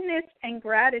kindness and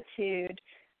gratitude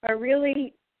are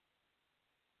really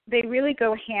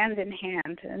go hand in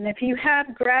hand. And if you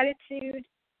have gratitude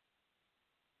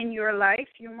in your life,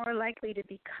 you're more likely to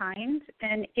be kind.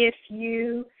 And if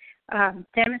you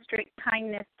demonstrate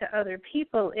kindness to other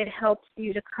people, it helps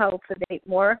you to cultivate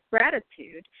more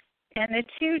gratitude. And the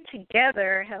two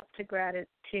together help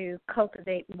to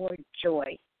cultivate more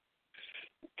joy.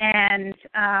 And,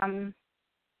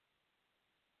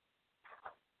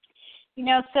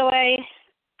 so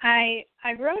I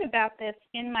wrote about this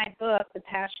in my book, The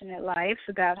Passionate Life,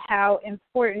 about how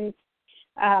important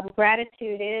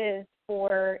gratitude is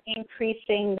for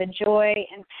increasing the joy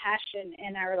and passion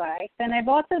in our life. And I've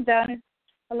also done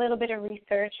a little bit of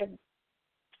research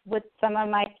with some of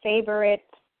my favorite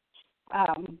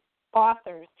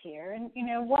authors here. And,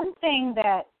 one thing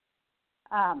that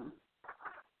I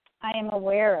am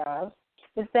aware of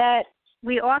is that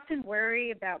we often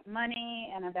worry about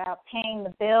money and about paying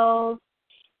the bills.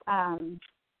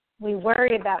 We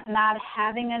worry about not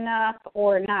having enough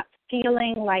or not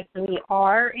feeling like we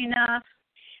are enough.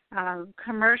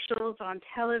 Commercials on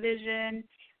television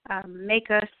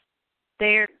make us,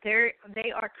 they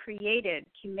are created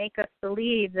to make us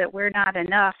believe that we're not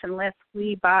enough unless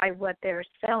we buy what they're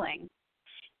selling.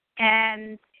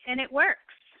 And it works.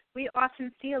 We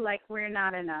often feel like we're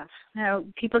not enough.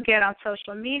 People get on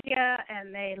social media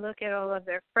and they look at all of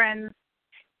their friends'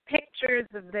 pictures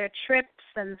of their trips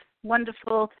and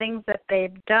wonderful things that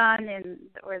they've done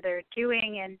or they're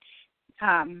doing,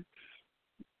 and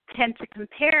tend to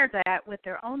compare that with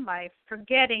their own life,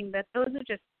 forgetting that those are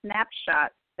just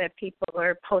snapshots that people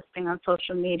are posting on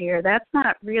social media. That's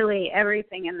not really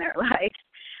everything in their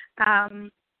life.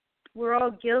 We're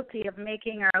all guilty of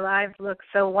making our lives look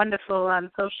so wonderful on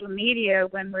social media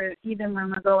when we're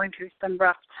going through some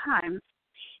rough times.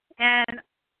 And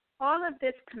all of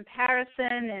this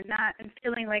comparison and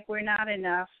feeling like we're not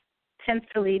enough tends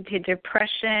to lead to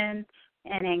depression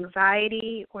and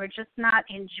anxiety, or just not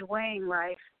enjoying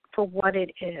life for what it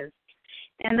is.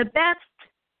 And the best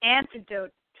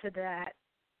antidote to that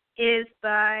is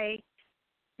by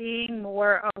being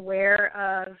more aware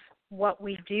of what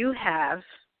we do have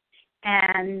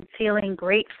and feeling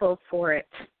grateful for it.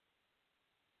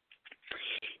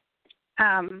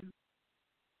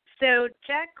 So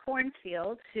Jack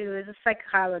Kornfield, who is a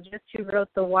psychologist who wrote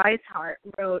The Wise Heart,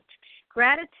 wrote,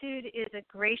 "Gratitude is a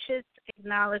gracious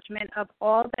acknowledgement of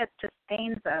all that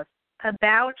sustains us, a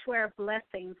bow to our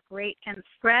blessings, great and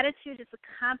gratitude is a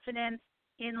confidence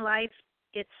in life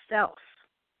itself.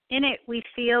 In it, we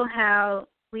feel how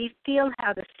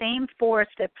the same force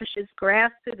that pushes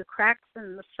grass through the cracks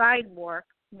in the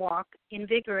sidewalk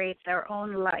invigorates our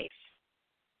own life."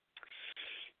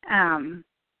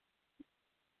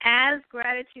 As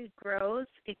gratitude grows,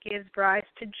 it gives rise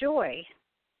to joy.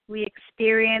 We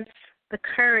experience the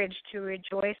courage to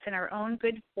rejoice in our own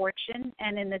good fortune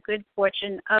and in the good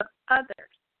fortune of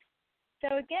others.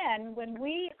 So again, when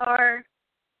we are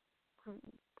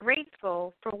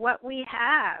grateful for what we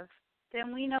have,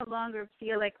 then we no longer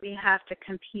feel like we have to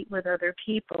compete with other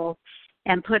people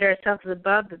and put ourselves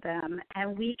above them,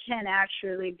 and we can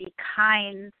actually be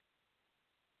kind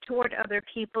toward other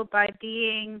people by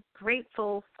being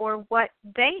grateful for what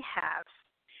they have.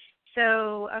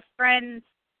 So a friend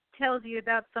tells you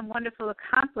about some wonderful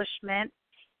accomplishment,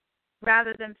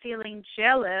 rather than feeling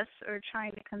jealous or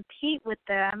trying to compete with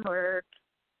them or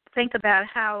think about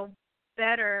how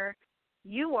better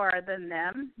you are than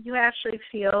them, you actually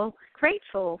feel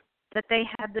grateful that they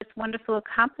had this wonderful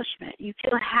accomplishment. You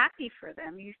feel happy for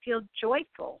them. You feel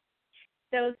joyful.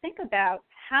 So think about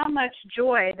how much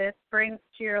joy this brings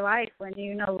to your life when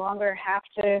you no longer have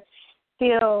to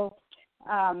feel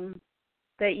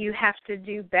that you have to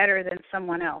do better than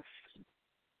someone else.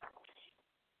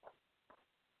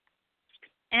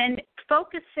 And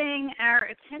focusing our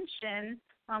attention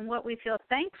on what we feel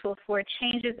thankful for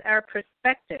changes our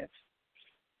perspective.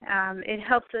 It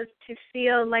helps us to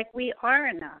feel like we are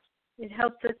enough. It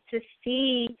helps us to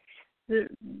see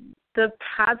the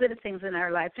positive things in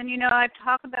our lives. And I've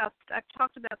talked about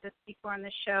this before on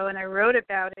the show, and I wrote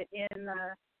about it in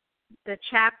the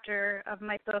chapter of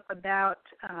my book about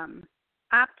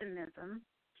optimism.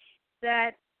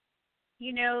 That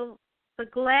the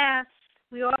glass.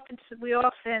 We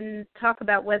often talk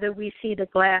about whether we see the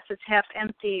glass as half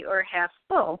empty or half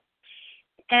full.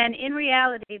 And in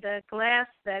reality, the glass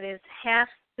that is half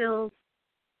filled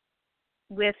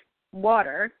with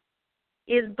water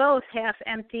is both half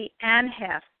empty and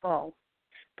half full.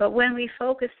 But when we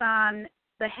focus on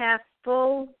the half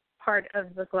full part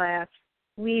of the glass,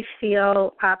 we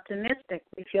feel optimistic,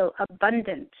 we feel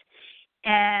abundant.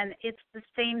 And it's the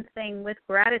same thing with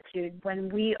gratitude. When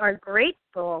we are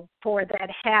grateful for that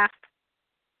half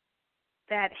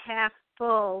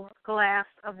full glass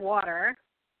of water,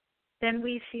 then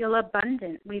we feel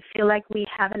abundant. We feel like we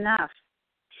have enough.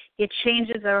 It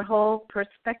changes our whole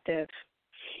perspective.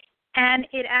 And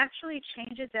it actually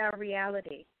changes our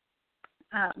reality.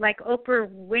 Like Oprah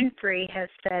Winfrey has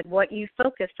said, what you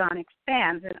focus on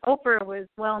expands. And Oprah was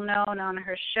well known on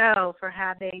her show for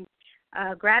having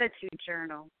a gratitude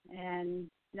journal. And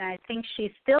I think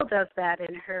she still does that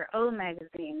in her O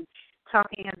magazine,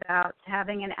 talking about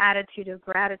having an attitude of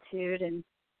gratitude and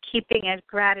keeping a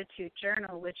gratitude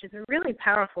journal, which is a really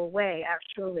powerful way,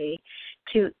 actually,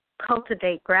 to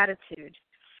cultivate gratitude.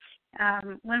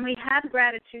 When we have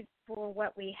gratitude for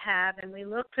what we have and we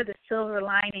look for the silver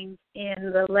linings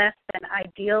in the less than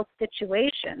ideal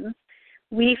situations,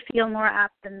 we feel more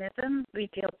optimism, we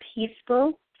feel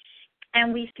peaceful,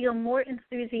 and we feel more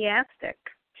enthusiastic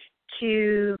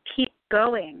to keep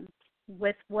going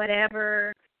with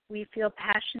whatever we feel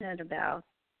passionate about.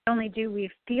 Not only do we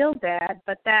feel bad,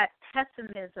 but that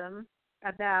pessimism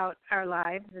about our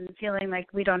lives and feeling like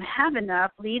we don't have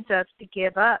enough leads us to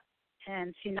give up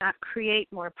and to not create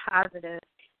more positive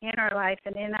in our life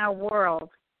and in our world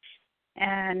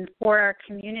and for our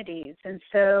communities. And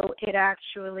so it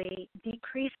actually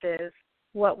decreases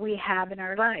what we have in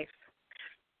our life.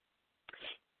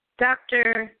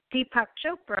 Dr. Deepak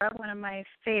Chopra, one of my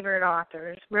favorite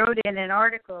authors, wrote in an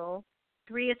article,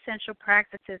 3 Essential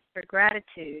Practices for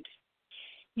Gratitude.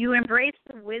 You embrace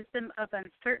the wisdom of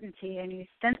uncertainty and you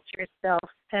sense yourself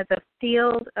as a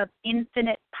field of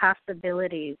infinite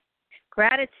possibilities.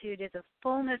 Gratitude is a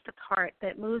fullness of heart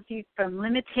that moves you from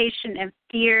limitation and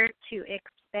fear to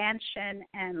expansion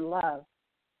and love.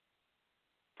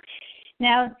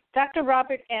 Now, Dr.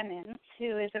 Robert Emmons,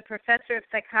 who is a professor of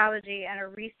psychology and a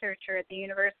researcher at the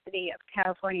University of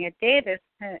California, Davis,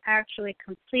 actually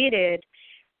completed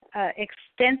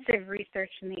extensive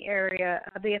research in the area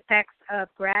of the effects of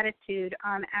gratitude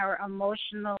on our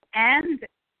emotional and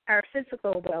our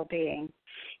physical well-being.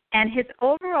 And his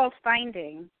overall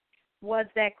finding was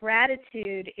that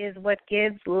gratitude is what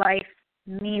gives life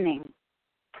meaning.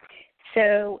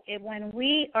 So when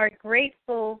we are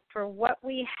grateful for what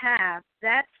we have,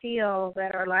 that feels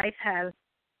that our life has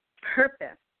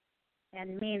purpose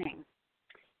and meaning.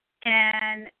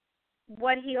 And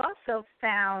what he also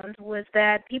found was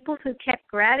that people who kept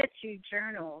gratitude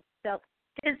journals felt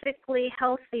physically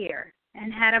healthier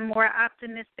and had a more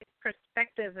optimistic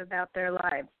perspective about their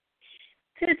lives.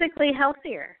 Physically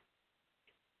healthier.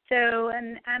 So,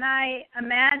 and I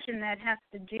imagine that has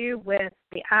to do with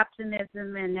the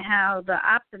optimism and how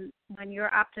when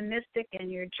you're optimistic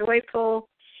and you're joyful,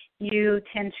 you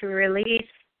tend to release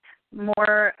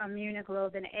more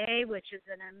immunoglobulin A, which is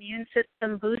an immune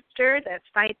system booster that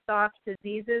fights off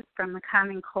diseases from the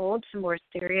common cold to more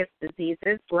serious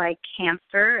diseases like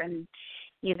cancer and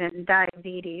even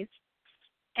diabetes.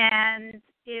 And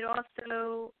it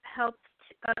also helps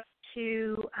us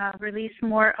to release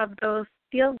more of those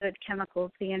feel-good chemicals,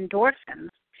 the endorphins,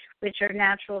 which are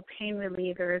natural pain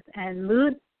relievers and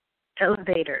mood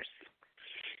elevators.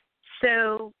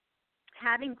 So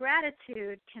having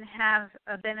gratitude can have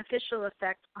a beneficial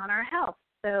effect on our health.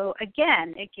 So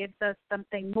again, it gives us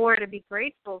something more to be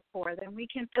grateful for. Then we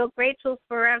can feel grateful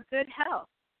for our good health.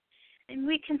 And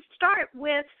we can start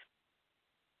with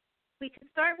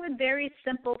very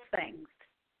simple things,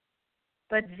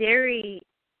 but very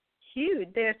huge.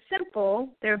 They're simple,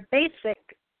 they're basic,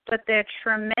 but they're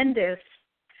tremendous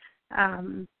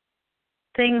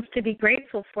things to be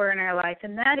grateful for in our life,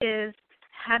 and that is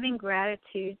having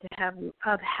gratitude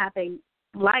of having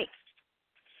life,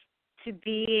 to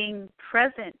being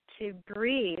present, to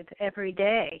breathe every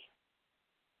day,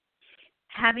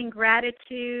 having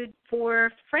gratitude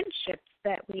for friendships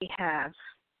that we have,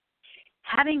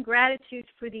 having gratitude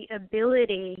for the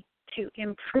ability to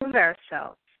improve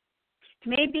ourselves.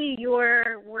 Maybe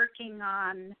you're working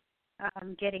on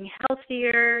getting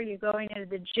healthier, you're going to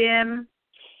the gym.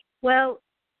 Well,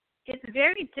 it's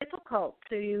very difficult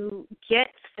to get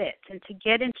fit and to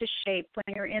get into shape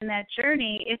when you're in that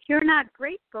journey if you're not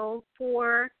grateful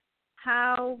for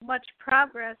how much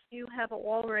progress you have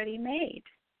already made.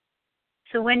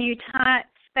 So when you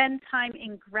spend time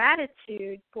in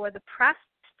gratitude for the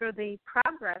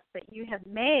progress that you have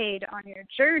made on your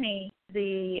journey,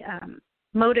 the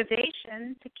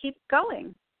motivation to keep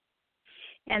going.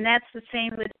 And that's the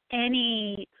same with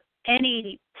any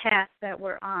path that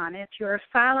we're on. If you're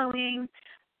following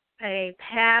a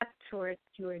path towards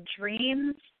your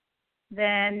dreams,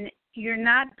 then you're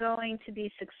not going to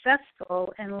be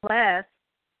successful unless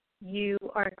you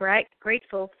are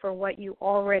grateful for what you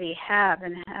already have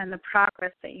and the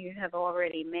progress that you have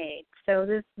already made. So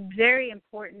this is very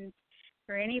important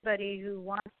for anybody who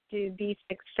wants to be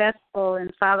successful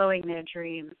in following their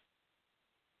dreams,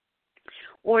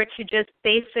 or to just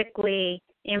basically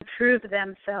improve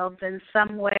themselves in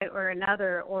some way or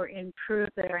another, or improve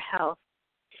their health.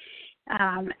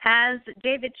 As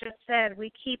David just said,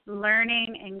 we keep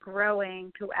learning and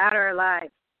growing throughout our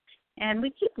lives. And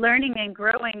we keep learning and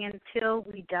growing until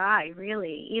we die,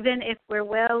 really, even if we're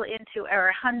well into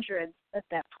our hundreds at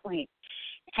that point.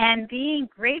 And being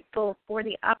grateful for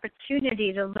the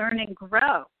opportunity to learn and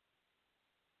grow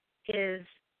is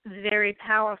a very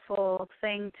powerful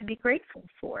thing to be grateful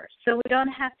for. So we don't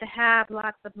have to have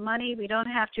lots of money. We don't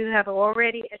have to have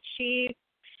already achieved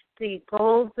the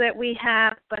goals that we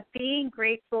have, but being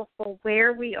grateful for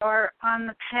where we are on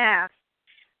the path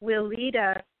will lead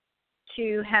us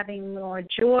to having more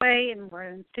joy and more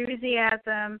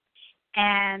enthusiasm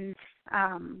and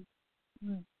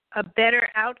a better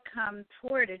outcome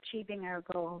toward achieving our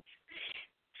goals.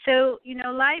 So,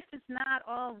 life is not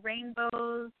all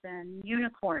rainbows and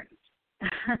unicorns.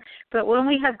 But when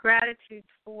we have gratitude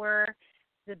for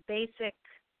the basic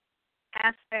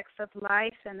aspects of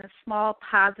life and the small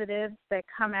positives that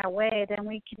come our way, then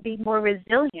we can be more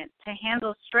resilient to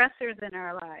handle stressors in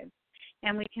our lives.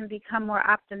 And we can become more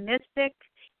optimistic.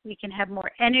 We can have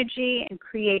more energy and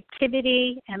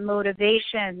creativity and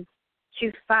motivation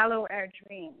to follow our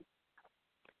dreams.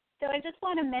 So I just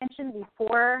want to mention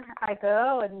before I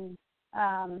go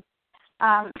and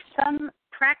some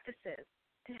practices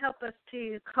to help us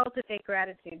to cultivate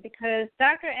gratitude, because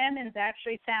Dr. Emmons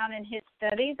actually found in his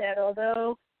study that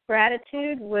although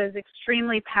gratitude was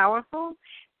extremely powerful,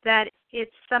 that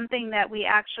it's something that we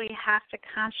actually have to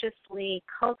consciously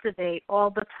cultivate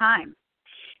all the time.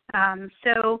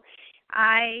 So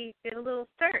I did a little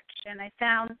search, and I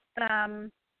found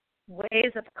some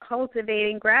ways of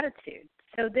cultivating gratitude.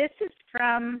 So this is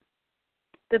from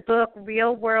the book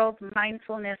Real World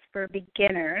Mindfulness for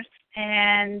Beginners,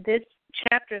 and this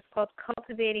chapter is called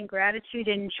Cultivating Gratitude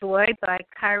and Joy by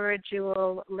Kyra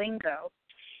Jewel Lingo.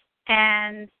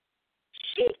 And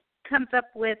she comes up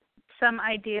with some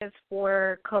ideas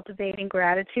for cultivating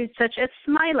gratitude, such as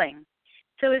smiling.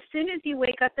 So as soon as you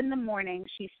wake up in the morning,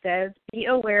 she says, be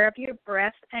aware of your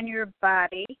breath and your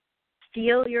body,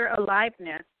 feel your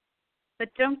aliveness, but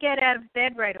don't get out of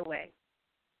bed right away.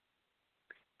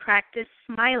 Practice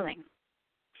smiling.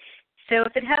 So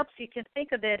if it helps, you can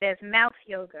think of it as mouth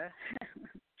yoga.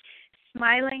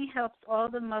 Smiling helps all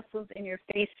the muscles in your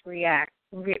face relax,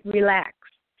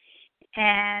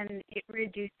 and it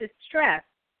reduces stress.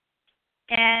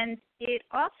 And it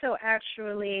also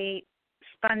actually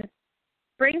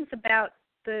brings about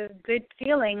the good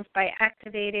feelings by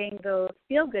activating those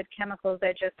feel-good chemicals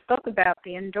I just spoke about,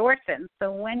 the endorphins.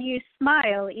 So when you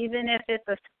smile, even if it's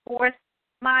a forced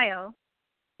smile,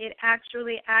 it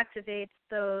actually activates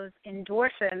those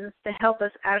endorphins to help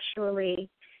us actually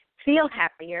feel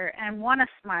happier and want to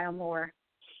smile more.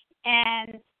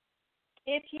 And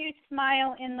if you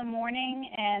smile in the morning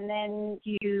and then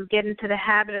you get into the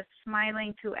habit of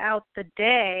smiling throughout the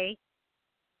day,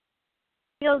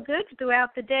 feel good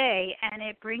throughout the day, and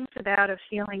it brings about a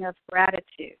feeling of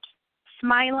gratitude.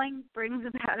 Smiling brings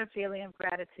about a feeling of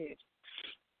gratitude.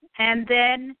 And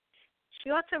then she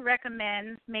also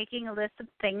recommends making a list of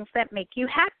things that make you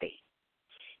happy.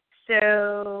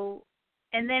 So,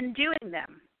 and then doing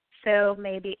them. So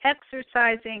maybe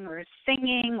exercising or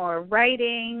singing or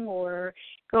writing or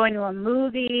going to a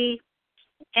movie,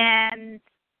 and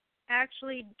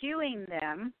actually doing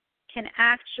them can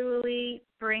actually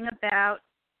bring about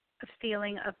a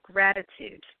feeling of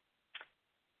gratitude.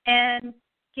 And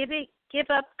give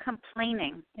up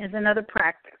complaining is another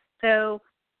practice. So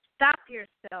stop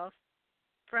yourself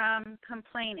from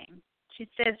complaining. She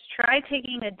says, try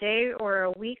taking a day or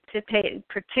a week to pay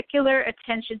particular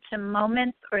attention to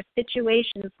moments or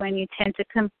situations when you tend to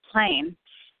complain,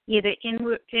 either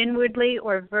inwardly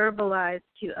or verbalized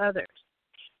to others.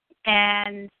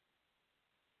 And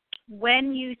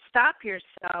when you stop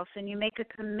yourself and you make a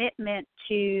commitment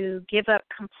to give up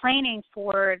complaining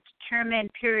for a determined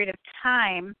period of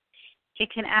time,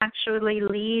 it can actually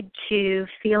lead to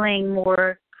feeling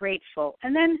more grateful.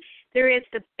 And then there is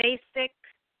the basic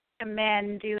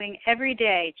recommend doing every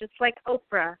day, just like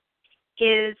Oprah,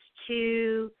 is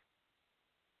to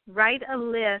write a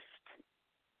list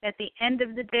at the end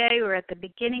of the day or at the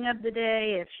beginning of the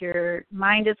day, if your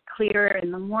mind is clear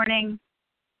in the morning,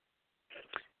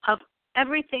 of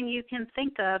everything you can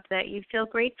think of that you feel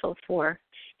grateful for.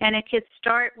 And it could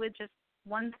start with just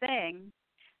one thing.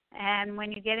 And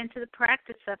when you get into the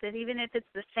practice of it, even if it's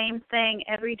the same thing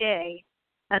every day,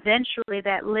 eventually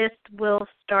that list will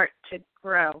start to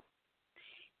grow.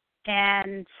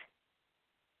 And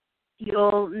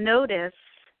you'll notice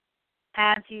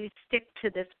as you stick to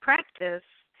this practice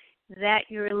that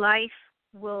your life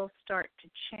will start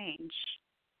to change.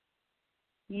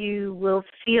 You will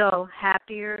feel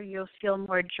happier, you'll feel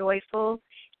more joyful,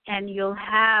 and you'll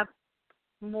have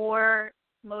more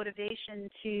motivation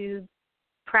to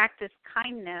practice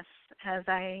kindness, as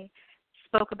I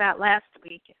spoke about last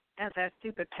week, as our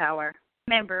superpower.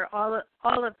 Remember, all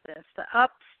of this, the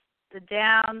ups, the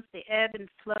downs, the ebb and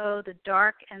flow, the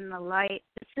dark and the light,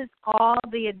 this is all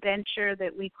the adventure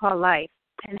that we call life.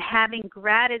 And having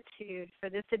gratitude for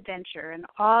this adventure and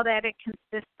all that it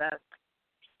consists of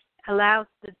allows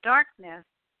the darkness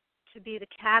to be the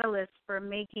catalyst for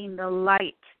making the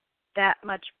light that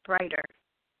much brighter.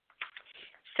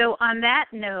 So on that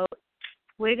note,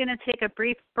 we're going to take a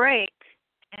brief break,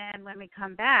 and when we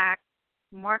come back,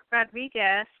 Mark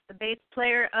Rodriguez, the bass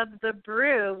player of the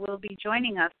Brew, will be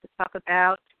joining us to talk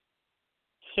about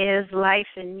his life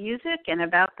in music and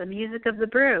about the music of the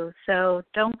Brew. So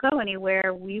don't go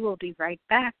anywhere. We will be right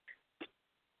back.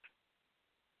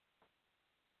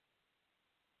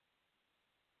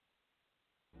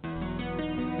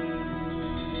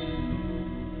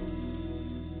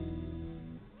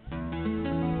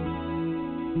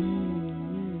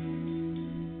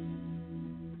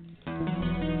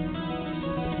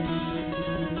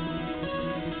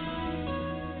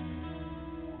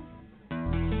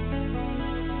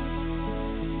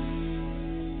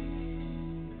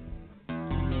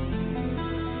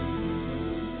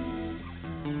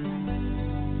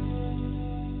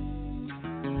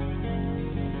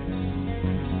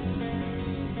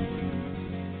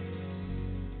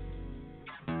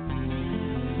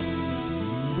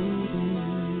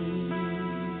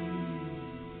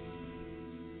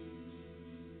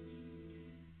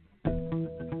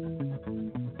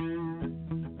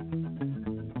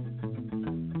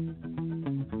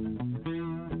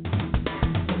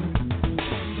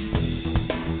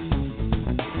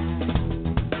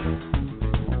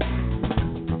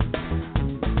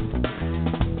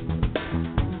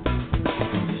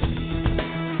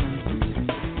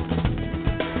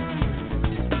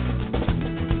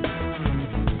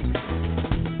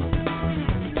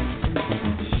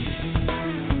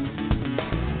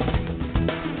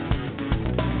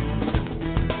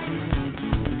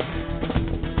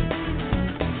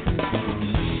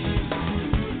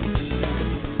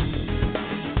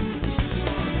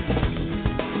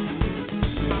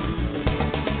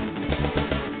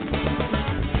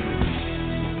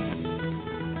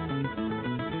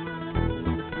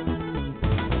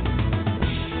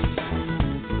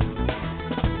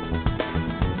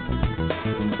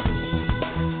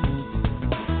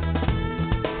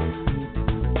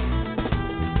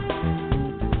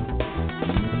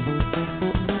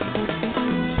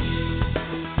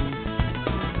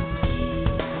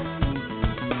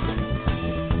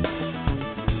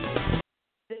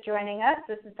 Joining us.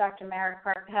 This is Dr. Mara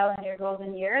Carpel in Your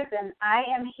Golden Years, and I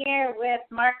am here with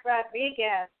Mark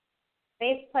Rodriguez,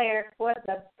 bass player for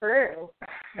the Brew.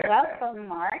 Welcome,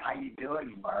 Mark. How you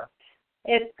doing, Mark?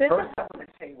 It's good. First, I want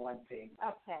to say one thing.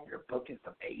 Okay. Your book is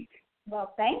amazing.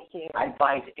 Well, thank you. I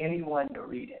advise anyone to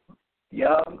read it,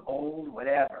 young, old,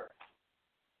 whatever.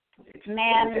 It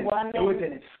was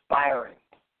inspiring.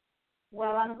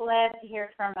 Well, I'm glad to hear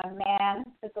from a man,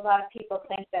 because a lot of people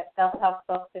think that self-help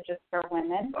books are just for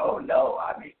women. Oh, no.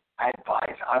 I mean, I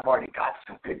advise. I've already got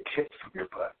some good tips from your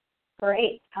book.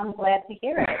 Great. I'm glad to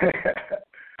hear it.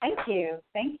 Thank you.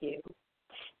 Thank you.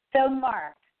 So,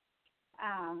 Mark,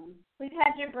 we've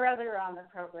had your brother on the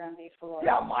program before.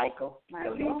 Yeah, Michael, the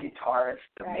lead guitarist,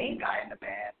 the right. main guy in the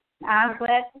band. I'm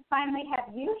glad to finally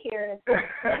have you here.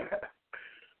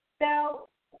 So,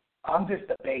 I'm just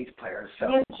a bass player, so.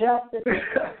 You're just a bass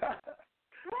player. Why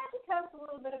don't you tell us a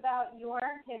little bit about your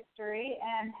history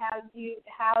and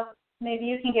how maybe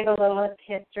you can give a little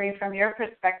history from your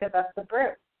perspective of the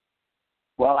Brew.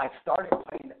 Well, I started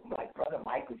playing, my brother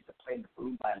Michael used to play in the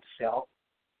Brew by himself,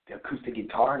 the acoustic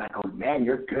guitar, and I go, man,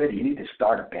 you're good. You need to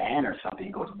start a band or something.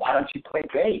 He goes, why don't you play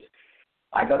bass?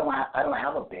 I go, I don't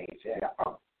have a bass.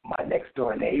 My next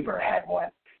door neighbor had one.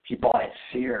 He bought it at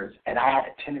Sears, and I had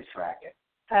a tennis racket.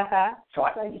 Uh-huh. So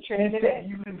you traded it?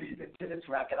 You leave the tennis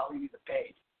racket, I'll leave the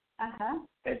bass.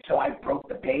 And so I broke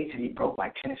the bass, and he broke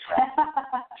my tennis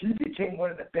racket. He became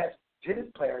one of the best tennis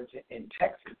players in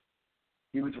Texas.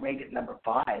 He was rated number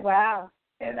 5. Wow.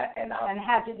 And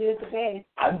how'd you do the bass?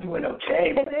 I'm doing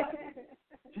okay.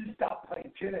 He stopped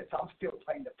playing tennis. I'm still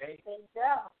playing the bass.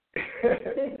 There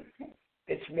you go.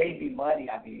 It's made me money.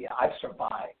 I mean, I've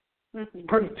survived. Mm-hmm.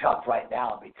 Pretty tough right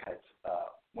now because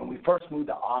when we first moved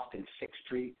to Austin, 6th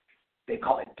Street, they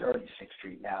call it Dirty 6th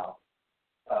Street now.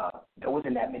 There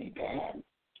wasn't that many bands.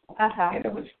 And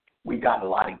we got a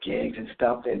lot of gigs and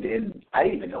stuff, and then I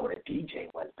didn't even know what a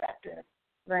DJ was back then.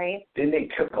 Right. Then they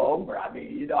took over. I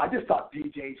mean, I just thought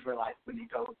DJs were like when you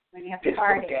have to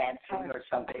party. dancing or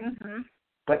something. Mm-hmm.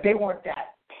 But they weren't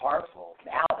that powerful.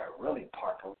 Now they're really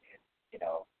powerful.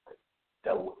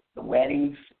 The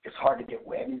weddings, it's hard to get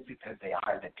weddings because they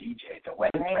hire the DJs, the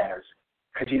wedding planners,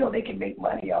 because, they can make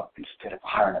money up instead of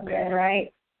hiring a band.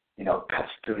 Right. Cuts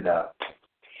through the...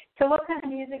 So what kind of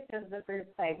music does the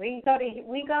group play? We go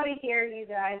to hear you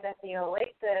guys at the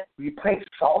Oasis. We play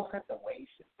salsa at the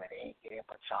Oasis, merengue,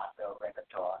 bachata,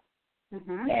 reggaeton.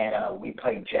 Mm-hmm. And we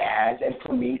play jazz and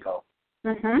flamenco.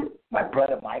 Mm-hmm. My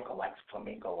brother Michael likes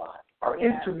flamenco a lot. Our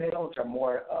instrumentals are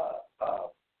more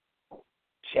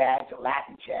jazz,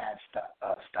 Latin jazz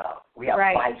stuff. We have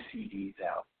 5 CDs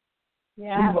out.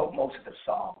 Yeah. He wrote most of the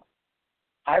songs.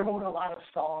 I wrote a lot of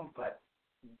songs, but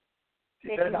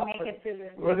they're not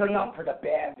for the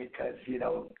band because,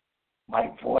 my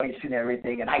voice and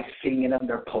everything, and I sing in them.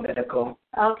 They're political.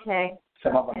 Okay.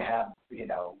 Some of them have,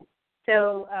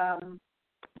 So, are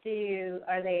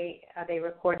they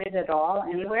recorded at all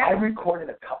anywhere? I recorded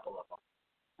a couple of them.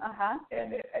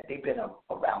 And they've been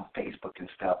around Facebook and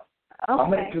stuff. Okay.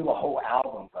 I'm going to do a whole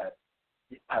album, but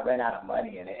I ran out of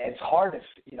money, and it's hard to,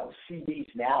 CDs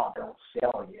now don't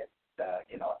sell yet.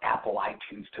 Apple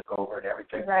iTunes took over and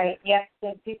everything. Right. Yes.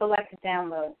 So people like to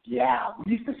download. Yeah,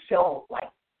 we used to sell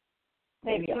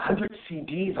maybe 100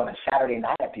 CDs on a Saturday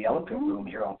night at the Elephant Room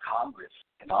here on Congress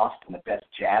in Austin, the best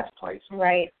jazz place.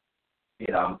 Right. Do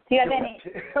you have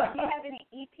any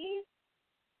EPs?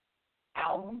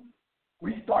 Albums?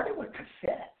 We started with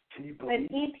cassettes. Can you believe?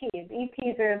 But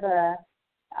EPs are the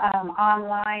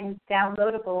online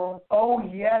downloadable. Oh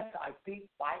yes, I think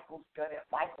Michael's done it.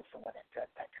 Michael's the one that does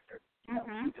that.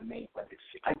 He's the main one.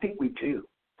 I think we do.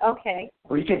 Okay.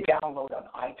 Or you can download on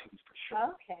iTunes for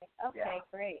sure. Okay,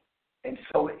 great. And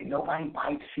so nobody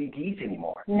buys CDs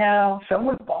anymore. No.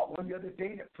 Someone bought one the other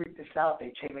day that freaked us out.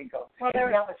 They came and go, we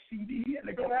have a CD. And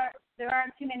they go, there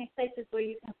aren't too many places where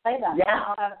you can play them.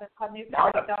 Yeah.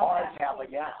 Now the cars have a,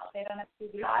 They don't have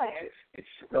CD players. It's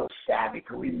real sad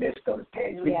because we miss those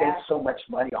days. We made so much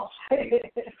money off CD.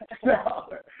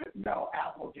 No,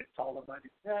 Apple gets all the money.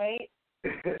 Right.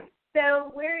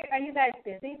 So where are you guys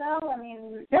busy though? I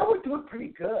mean, yeah, we're doing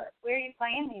pretty good. Where are you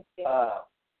playing these days?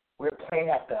 We're playing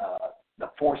at the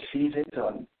Four Seasons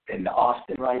in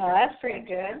Austin right now. Oh, that's pretty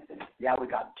good. Yeah, we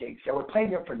got gigs. Yeah, we're playing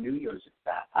there for New Year's, in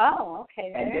fact. Oh,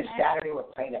 okay. And this Saturday we're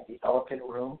playing at the Elephant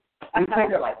Room. We play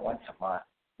there once a month.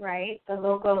 Right, the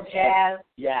local jazz.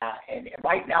 And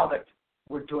right now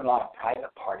we're doing a lot of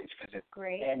private parties because it's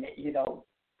great. And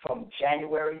from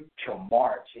January till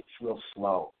March, it's real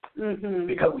slow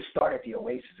because we start at the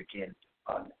Oasis again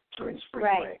during spring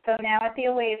break. So now at the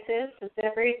Oasis, it's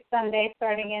every Sunday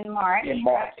starting in March. In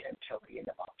March until the end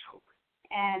of October.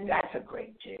 And that's a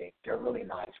great gig. They're really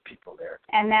nice people there.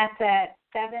 And that's at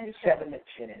 7 to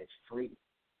 10, and it's free.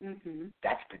 Mm-hmm.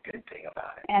 That's the good thing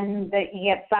about it. And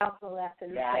you get salsa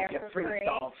lessons there for free. Yeah, you get free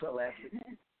salsa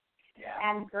lessons.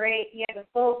 And great, you have a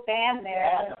full band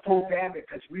there. Yeah, the full band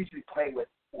because we usually play with,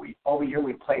 over here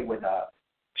we play with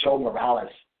Joe Morales.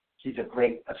 He's a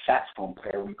great saxophone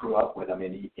player. We grew up with him,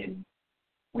 and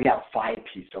we have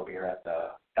 5-piece over here at the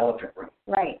Elephant Room.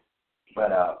 Right.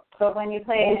 But when you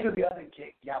play most of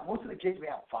the gigs we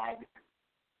have 5.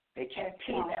 They can't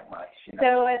pay that much.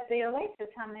 So at the Oasis,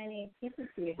 how many pieces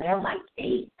do you have? We have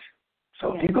 8.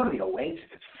 So if you go to the Oasis,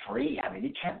 it's free. I mean,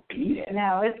 you can't beat it.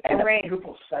 No, it's and great. And a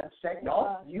beautiful sunset.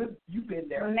 You've been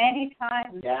there many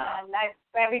times. Yeah. And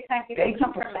every time people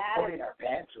come from supporting our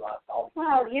band throughout all.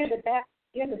 Well, you're the best.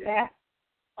 You're the best.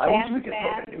 I wish we could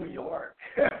go to New York.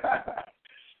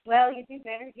 Well, you do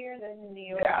better here than in New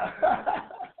York. Yeah.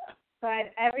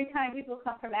 But every time people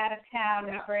come from out of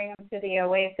town, we bring them to the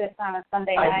Oasis on a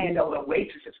Sunday night. The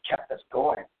Oasis has kept us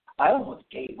going. I almost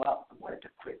gave up and wanted to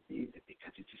quit music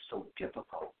because it's just so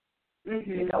difficult.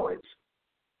 Mm-hmm. It's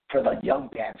for the young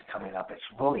bands coming up. It's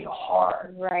really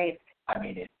hard. Right. I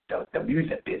mean, the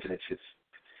music business is.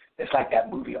 It's like that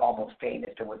movie Almost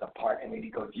Famous. There was a part, and then he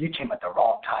goes, "You came at the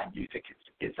wrong time. Music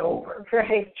is over."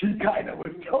 Right. She kind of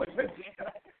was going.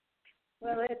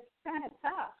 Well, it's kind of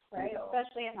tough, right?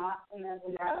 Especially especially in Austin, there's a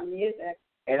lot of music.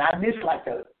 And I miss like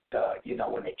the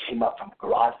when they came up from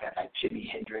garage bands like Jimi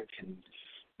Hendrix and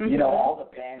all the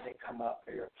bands that come up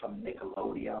there from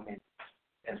Nickelodeon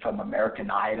and from American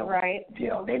Idol. Right.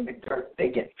 They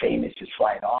get famous just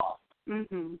right off.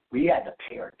 Mm-hmm. We had to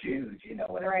pay our dues,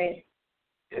 what I mean?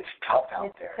 It's tough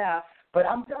out there. It's tough. But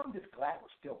I'm just glad we're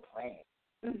still playing.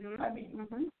 Mm-hmm. I mean,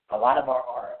 a lot of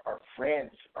our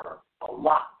friends are a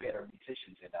lot better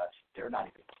musicians than us. They're not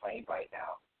even playing right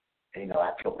now. And,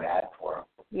 I feel bad for them.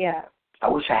 Yeah. I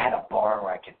wish I had a bar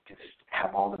where I could just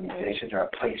have all the musicians or a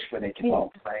place where they can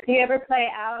all play. Do you ever play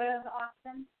out of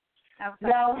Austin?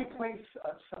 No, we play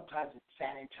sometimes in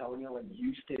San Antonio and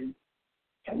Houston.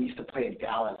 And we used to play in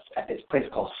Dallas at this place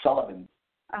called Sullivan.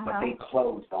 But they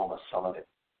closed all of Sullivan.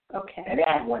 Okay. And they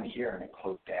had one here and it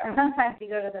closed down. And sometimes you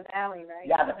go to the Valley, right?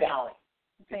 Yeah, the Valley.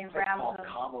 It's called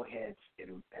Combo Heads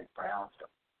in Brownsville.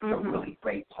 It's a really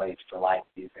great place for live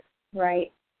music.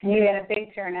 Right. And you had a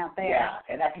big turnout there. Yeah,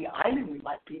 and at the Island, we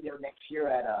might be there next year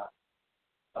at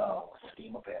what's the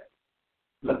name of it?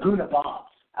 Laguna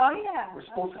Bob's. Oh, yeah. We're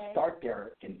supposed to start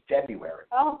there in February.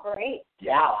 Oh, great.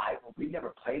 Yeah, we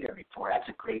never played there before. That's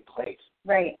a great place.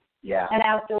 Right. Yeah. An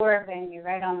outdoor venue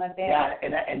right on the bay. Yeah,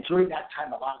 and during that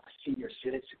time, a lot of senior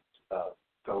citizens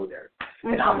go there.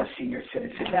 And I'm a senior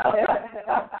citizen now.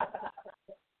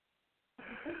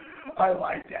 I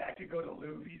like that. I could go to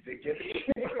Louis and get it.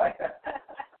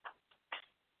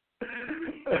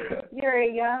 You're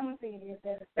a young senior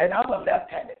citizen. And I'm a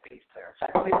left-handed bass player, so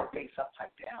I play the bass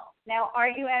upside down. Now, are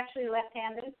you actually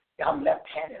left-handed? I'm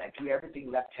left-handed. I do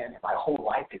everything left-handed. My whole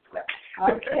life is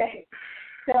left-handed. Okay.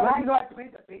 So I play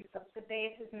the bass upside down. The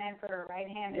bass is meant for a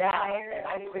right-handed player. player. And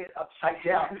I play it upside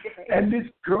down. And this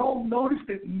girl noticed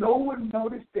it. No one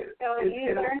noticed it. So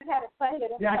you learned how to play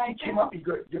it upside down? Yeah, she came up and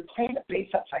goes, "You're playing the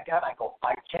bass upside down." I go,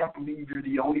 "I can't believe you're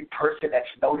the only person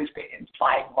that's noticed it in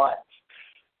 5 months."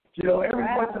 Every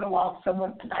once in a while,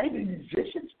 someone, not even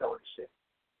musicians, notice it.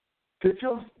 Did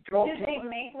they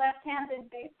make left-handed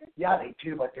basses? Yeah, they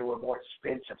do, but they were more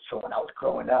expensive. So when I was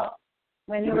growing up,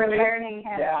 when you were learning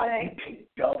how to play, they paid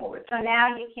double. So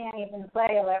now you can't even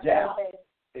play a left-handed bass.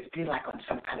 It's been like on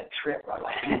some kind of trip where I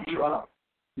like a drum.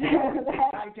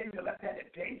 I gave me a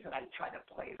left-handed bass and I tried to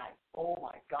play, and oh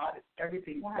my God,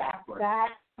 everything's backwards.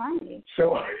 That's funny.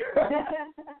 So.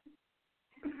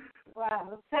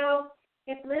 Wow. So.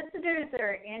 If listeners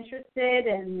are interested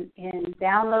in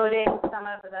downloading some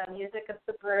of the music of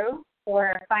the Brew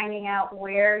or finding out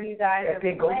where you guys are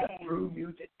playing, they go to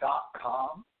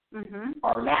brewmusic.com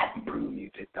or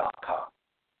latinbrewmusic.com.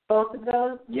 Both of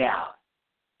those? Yeah,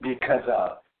 because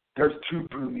there's two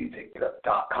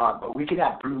brewmusic.com, but we can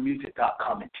have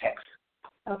brewmusic.com in Texas.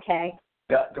 Okay.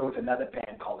 There was another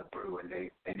band called the Brew, and they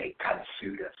kind of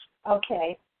sued us.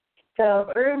 Okay. So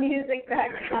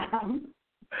brewmusic.com.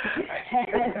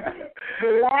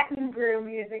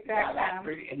 LatinBrewMusic.com.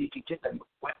 And you can get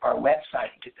our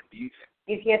website and get the music.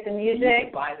 You can get the music. You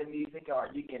can buy the music, or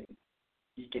you can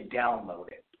download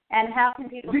it. And how can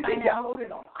people find out? You can download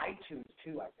it on iTunes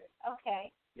too, I think.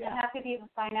 Okay. Yeah. And how can people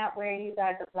find out where you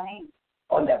guys are playing?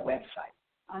 On that website.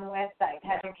 On the website. It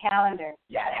has a calendar.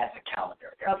 Yeah, it has a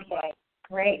calendar. Okay.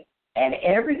 Great. And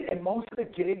most of the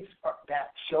gigs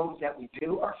shows that we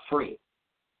do are free.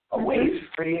 Waves is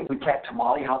free. We play at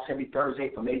Tamale House every Thursday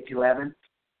from 8 to 11.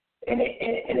 And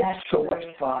it's so much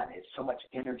fun. It's so much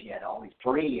energy and only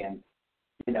free. And,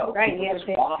 right, people you just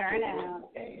have walk turnout.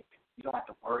 in. You don't have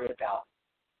to worry about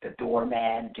the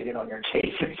doorman getting on your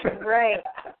cases. Right.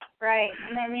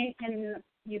 And then you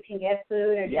can get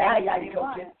food or you can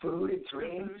get food and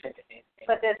drinks.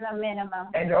 But there's no minimum.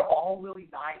 And they're all really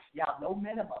nice. Yeah, no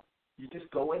minimum. You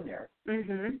just go in there.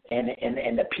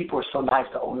 And the people are so nice,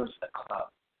 the owners of the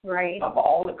club. Right. Of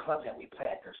all the clubs that we play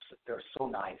at, they're so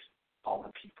nice, all the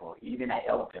people, even at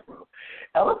Elephant Room.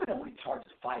 Elephant only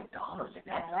charges $5, and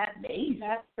that's amazing.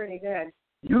 That's pretty good.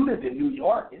 You live in New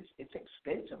York. It's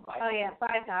expensive, right? Oh, yeah,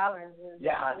 $5 is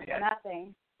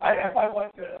nothing. If I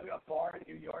went to a bar in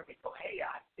New York and go, "Hey,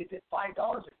 is it $5?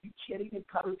 Are you kidding me?"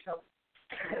 Probably tell me.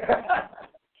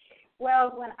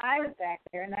 Well, when I was back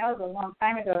there, and that was a long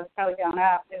time ago, it's probably gone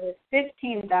up, it was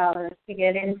 $15 to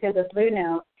get into the Blue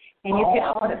Note. And you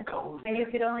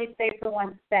could only stay for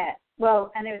one set.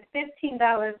 Well, and it was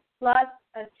 $15 plus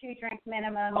a 2-drink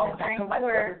minimum. Oh, that's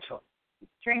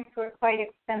drinks were quite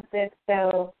expensive,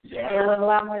 so it was a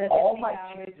lot more than $15. All my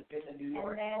kids have been to New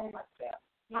York.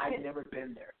 I've never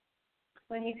been there.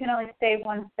 When you can only stay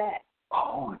one set.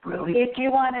 Oh, really? If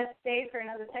you want to stay for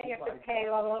another set, you have to pay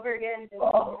all over again.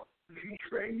 Oh,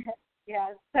 crazy.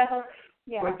 Yeah. So.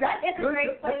 Yeah. But that's good.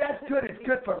 But that's good. It's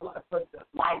good for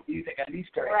live music, at least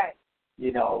there. Right.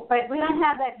 you know. But we don't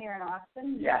have that here in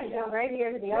Austin. Yeah, you yeah. go right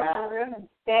here to the hotel room and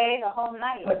stay the whole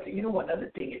night. But you know,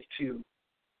 another thing is too,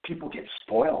 people get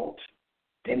spoiled.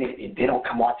 Then they don't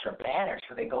come watch their banner,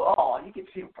 so they go, oh, you can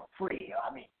see it for free.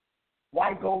 I mean,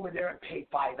 why go over there and pay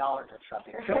 $5 or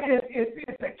something? So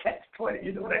it's a catch-20.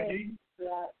 You know what I mean?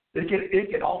 Yeah. It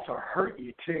can also hurt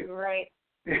you too. Right.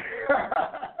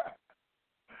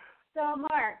 So,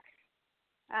 Mark,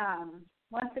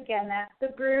 once again, that's the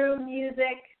Brew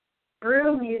Music,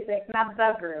 not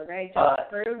the Brew, right? Just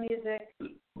Brew Music.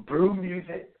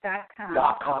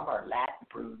 BrewMusic.com or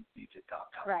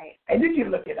LatinBrewMusic.com. Right. And you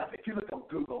can look it up. If you look on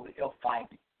Google, you'll find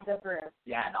it. The Brew.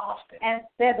 Yeah, in Austin. And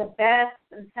they're the best.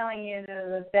 I'm telling you, they're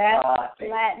the best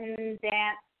Latin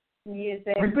dance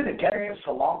music. We've been together for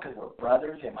so long because we're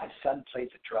brothers, and my son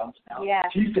plays the drums now. Yeah.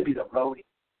 He used to be the roadie,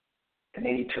 and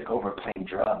then he took over playing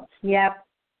drums. Yep.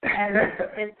 And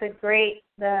it's a great,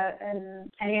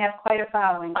 and you have quite a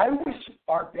following. I wish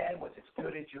our band was as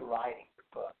good as your writing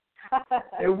book.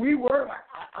 And we were.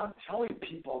 I'm telling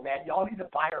people, man, y'all need to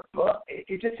buy our book. It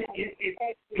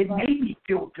made me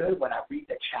feel good when I read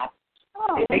the chapters.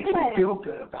 Oh, it makes me feel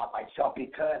good about myself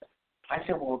because I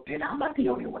said, well, then I'm not the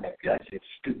only one that does this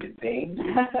stupid thing.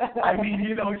 I mean,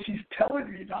 you know, she's telling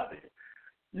me not to,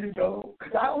 you know,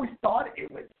 because I always thought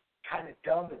it was kind of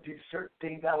dumb to do certain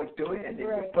things I was doing, and then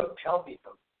the book tells me,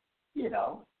 you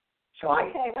know. So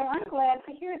okay, well, I'm glad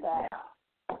to hear that.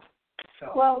 Yeah.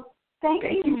 So, well, thank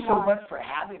you so much for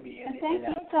having me. And thank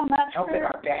you so much helping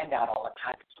our band out all the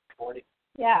time and supporting.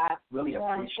 Yeah. Really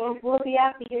appreciate it. We'll be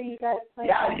out to hear you guys play.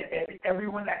 Yeah,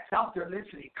 everyone that's out there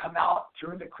listening, come out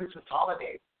during the Christmas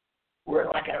holiday. We're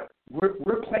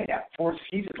playing at Four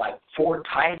Seasons like 4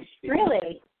 times.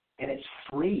 Really? And it's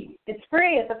free. It's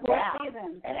free. It's a Four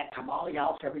Seasons. And at Tamale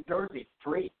House every Thursday,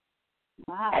 free.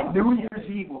 Wow. And New Year's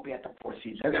Eve we'll be at the Four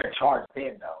Seasons. They're going to charge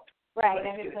then, though. Right.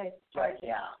 Every place. Right.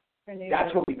 Yeah.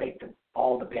 That's where we make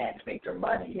all the bands make their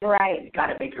money. Right. You got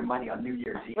to make your money on New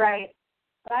Year's Eve. Right.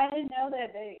 But I didn't know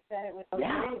that it was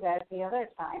free that the other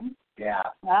time. Yeah.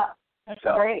 Well, that's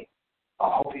great. I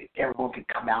hope everyone can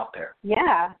come out there.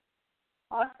 Yeah.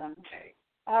 Awesome. Okay.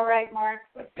 All right, Mark.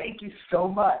 But thank you so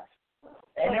much.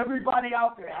 And everybody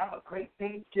out there, have a great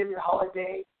Thanksgiving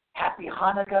holiday. Happy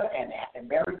Hanukkah and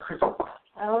Merry Christmas.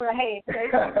 All right.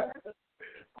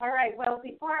 All right. Well,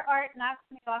 before Art knocks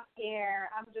me off the air,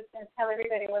 I'm just going to tell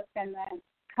everybody what's going to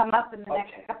come up in the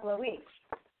next couple of weeks.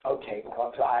 Okay.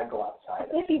 Well, so I go outside.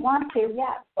 If you want to,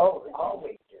 yeah. Oh, I'll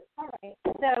wait here. All right.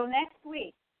 So next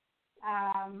week,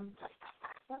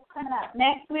 what's coming up?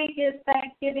 Next week is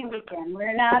Thanksgiving weekend.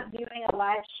 We're not doing a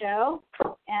live show.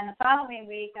 And the following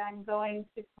week, I'm going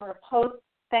for a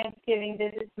post-Thanksgiving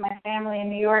visit to my family in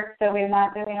New York, so we're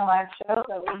not doing a live show.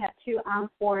 But we have 2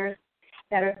 encores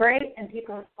that are great, and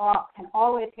people can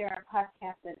always hear our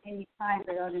podcast at any time.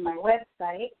 They go to my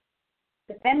website.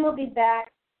 But then we'll be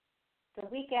back the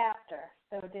week after.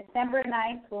 So December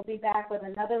 9th, we'll be back with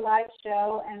another live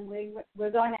show, and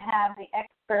we're going to have the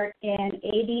expert in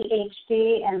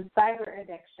ADHD and cyber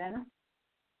addiction,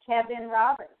 Kevin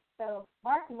Roberts. So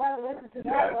Mark, you want to listen to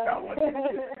that one?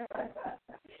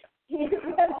 He's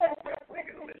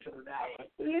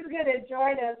going to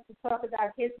join us to talk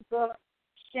about his book,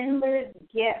 Schindler's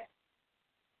Gift,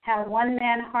 How One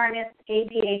Man Harnessed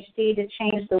ADHD to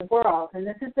Change the World. And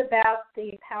this is about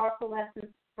the powerful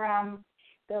lessons from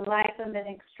the life of an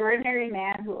extraordinary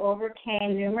man who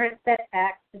overcame numerous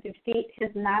setbacks to defeat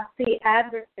his Nazi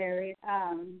adversaries.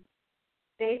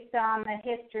 Based on the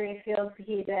history, it feels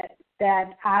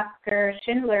that Oskar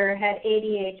Schindler had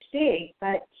ADHD,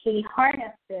 but he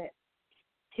harnessed it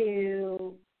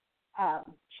to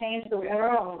change the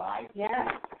world.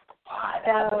 Yeah.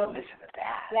 So, listen to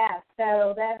that. Yeah,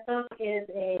 so that book is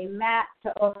a map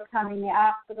to overcoming the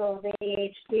obstacle of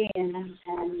ADHD and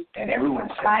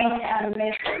everyone's finding out a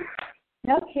mission.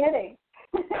 No kidding.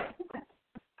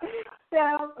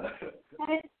 So,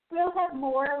 and we'll have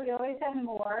more. We always have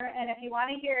more. And if you want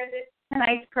to hear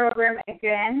tonight's program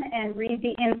again and read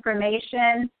the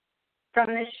information from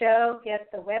the show, get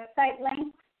the website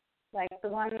links, like the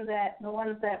ones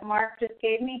that Mark just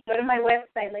gave me. Go to my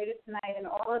website later tonight, and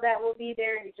all of that will be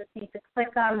there. You just need to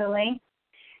click on the link,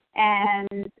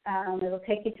 and it'll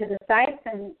take you to the sites,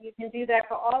 and you can do that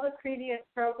for all the previous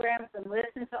programs and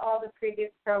listen to all the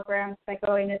previous programs by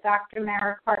going to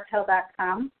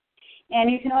drmaracartel.com.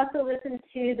 And you can also listen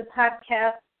to the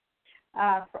podcast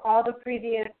for all the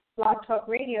previous Blog Talk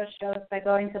Radio shows by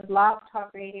going to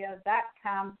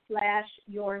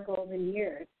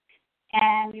blogtalkradio.com/yourgoldenyears.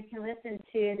 And you can listen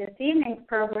to this evening's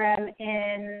program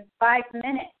in 5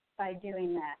 minutes by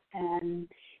doing that. And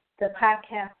the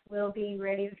podcast will be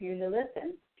ready for you to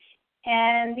listen.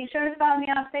 And be sure to follow me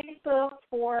on Facebook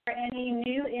for any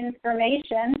new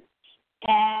information.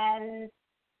 And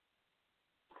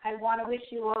I want to wish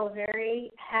you all a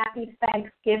very happy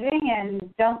Thanksgiving,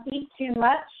 and don't eat too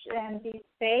much, and be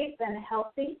safe and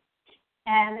healthy.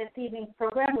 And this evening's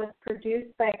program was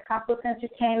produced by Accomplice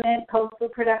Entertainment, Coastal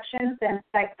Productions, and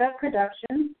Psyched Up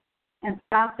Productions, and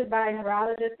sponsored by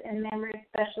neurologist and memory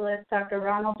specialist Dr.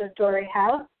 Ronald Dory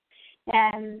House.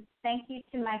 And thank you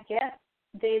to my guests,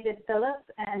 David Phillips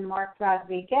and Mark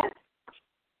Rodriguez.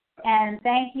 And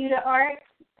thank you to Art.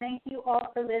 Thank you all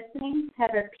for listening.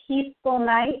 Have a peaceful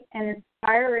night and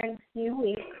inspiring few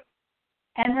weeks.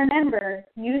 And remember,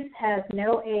 youth has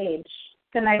no age.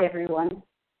 Good night, everyone.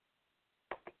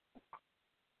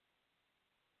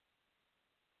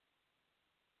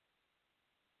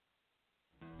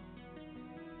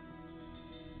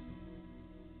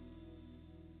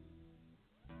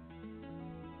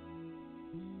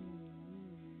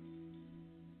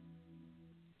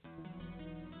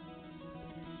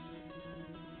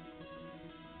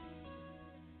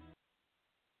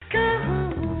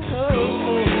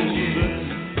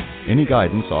 Any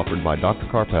guidance offered by Dr.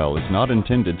 Carpel is not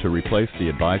intended to replace the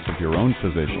advice of your own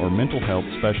physician or mental health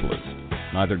specialist.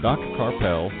 Neither Dr.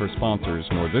 Carpel, her sponsors,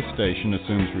 nor this station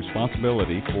assumes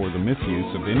responsibility for the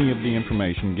misuse of any of the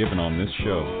information given on this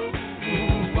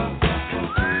show.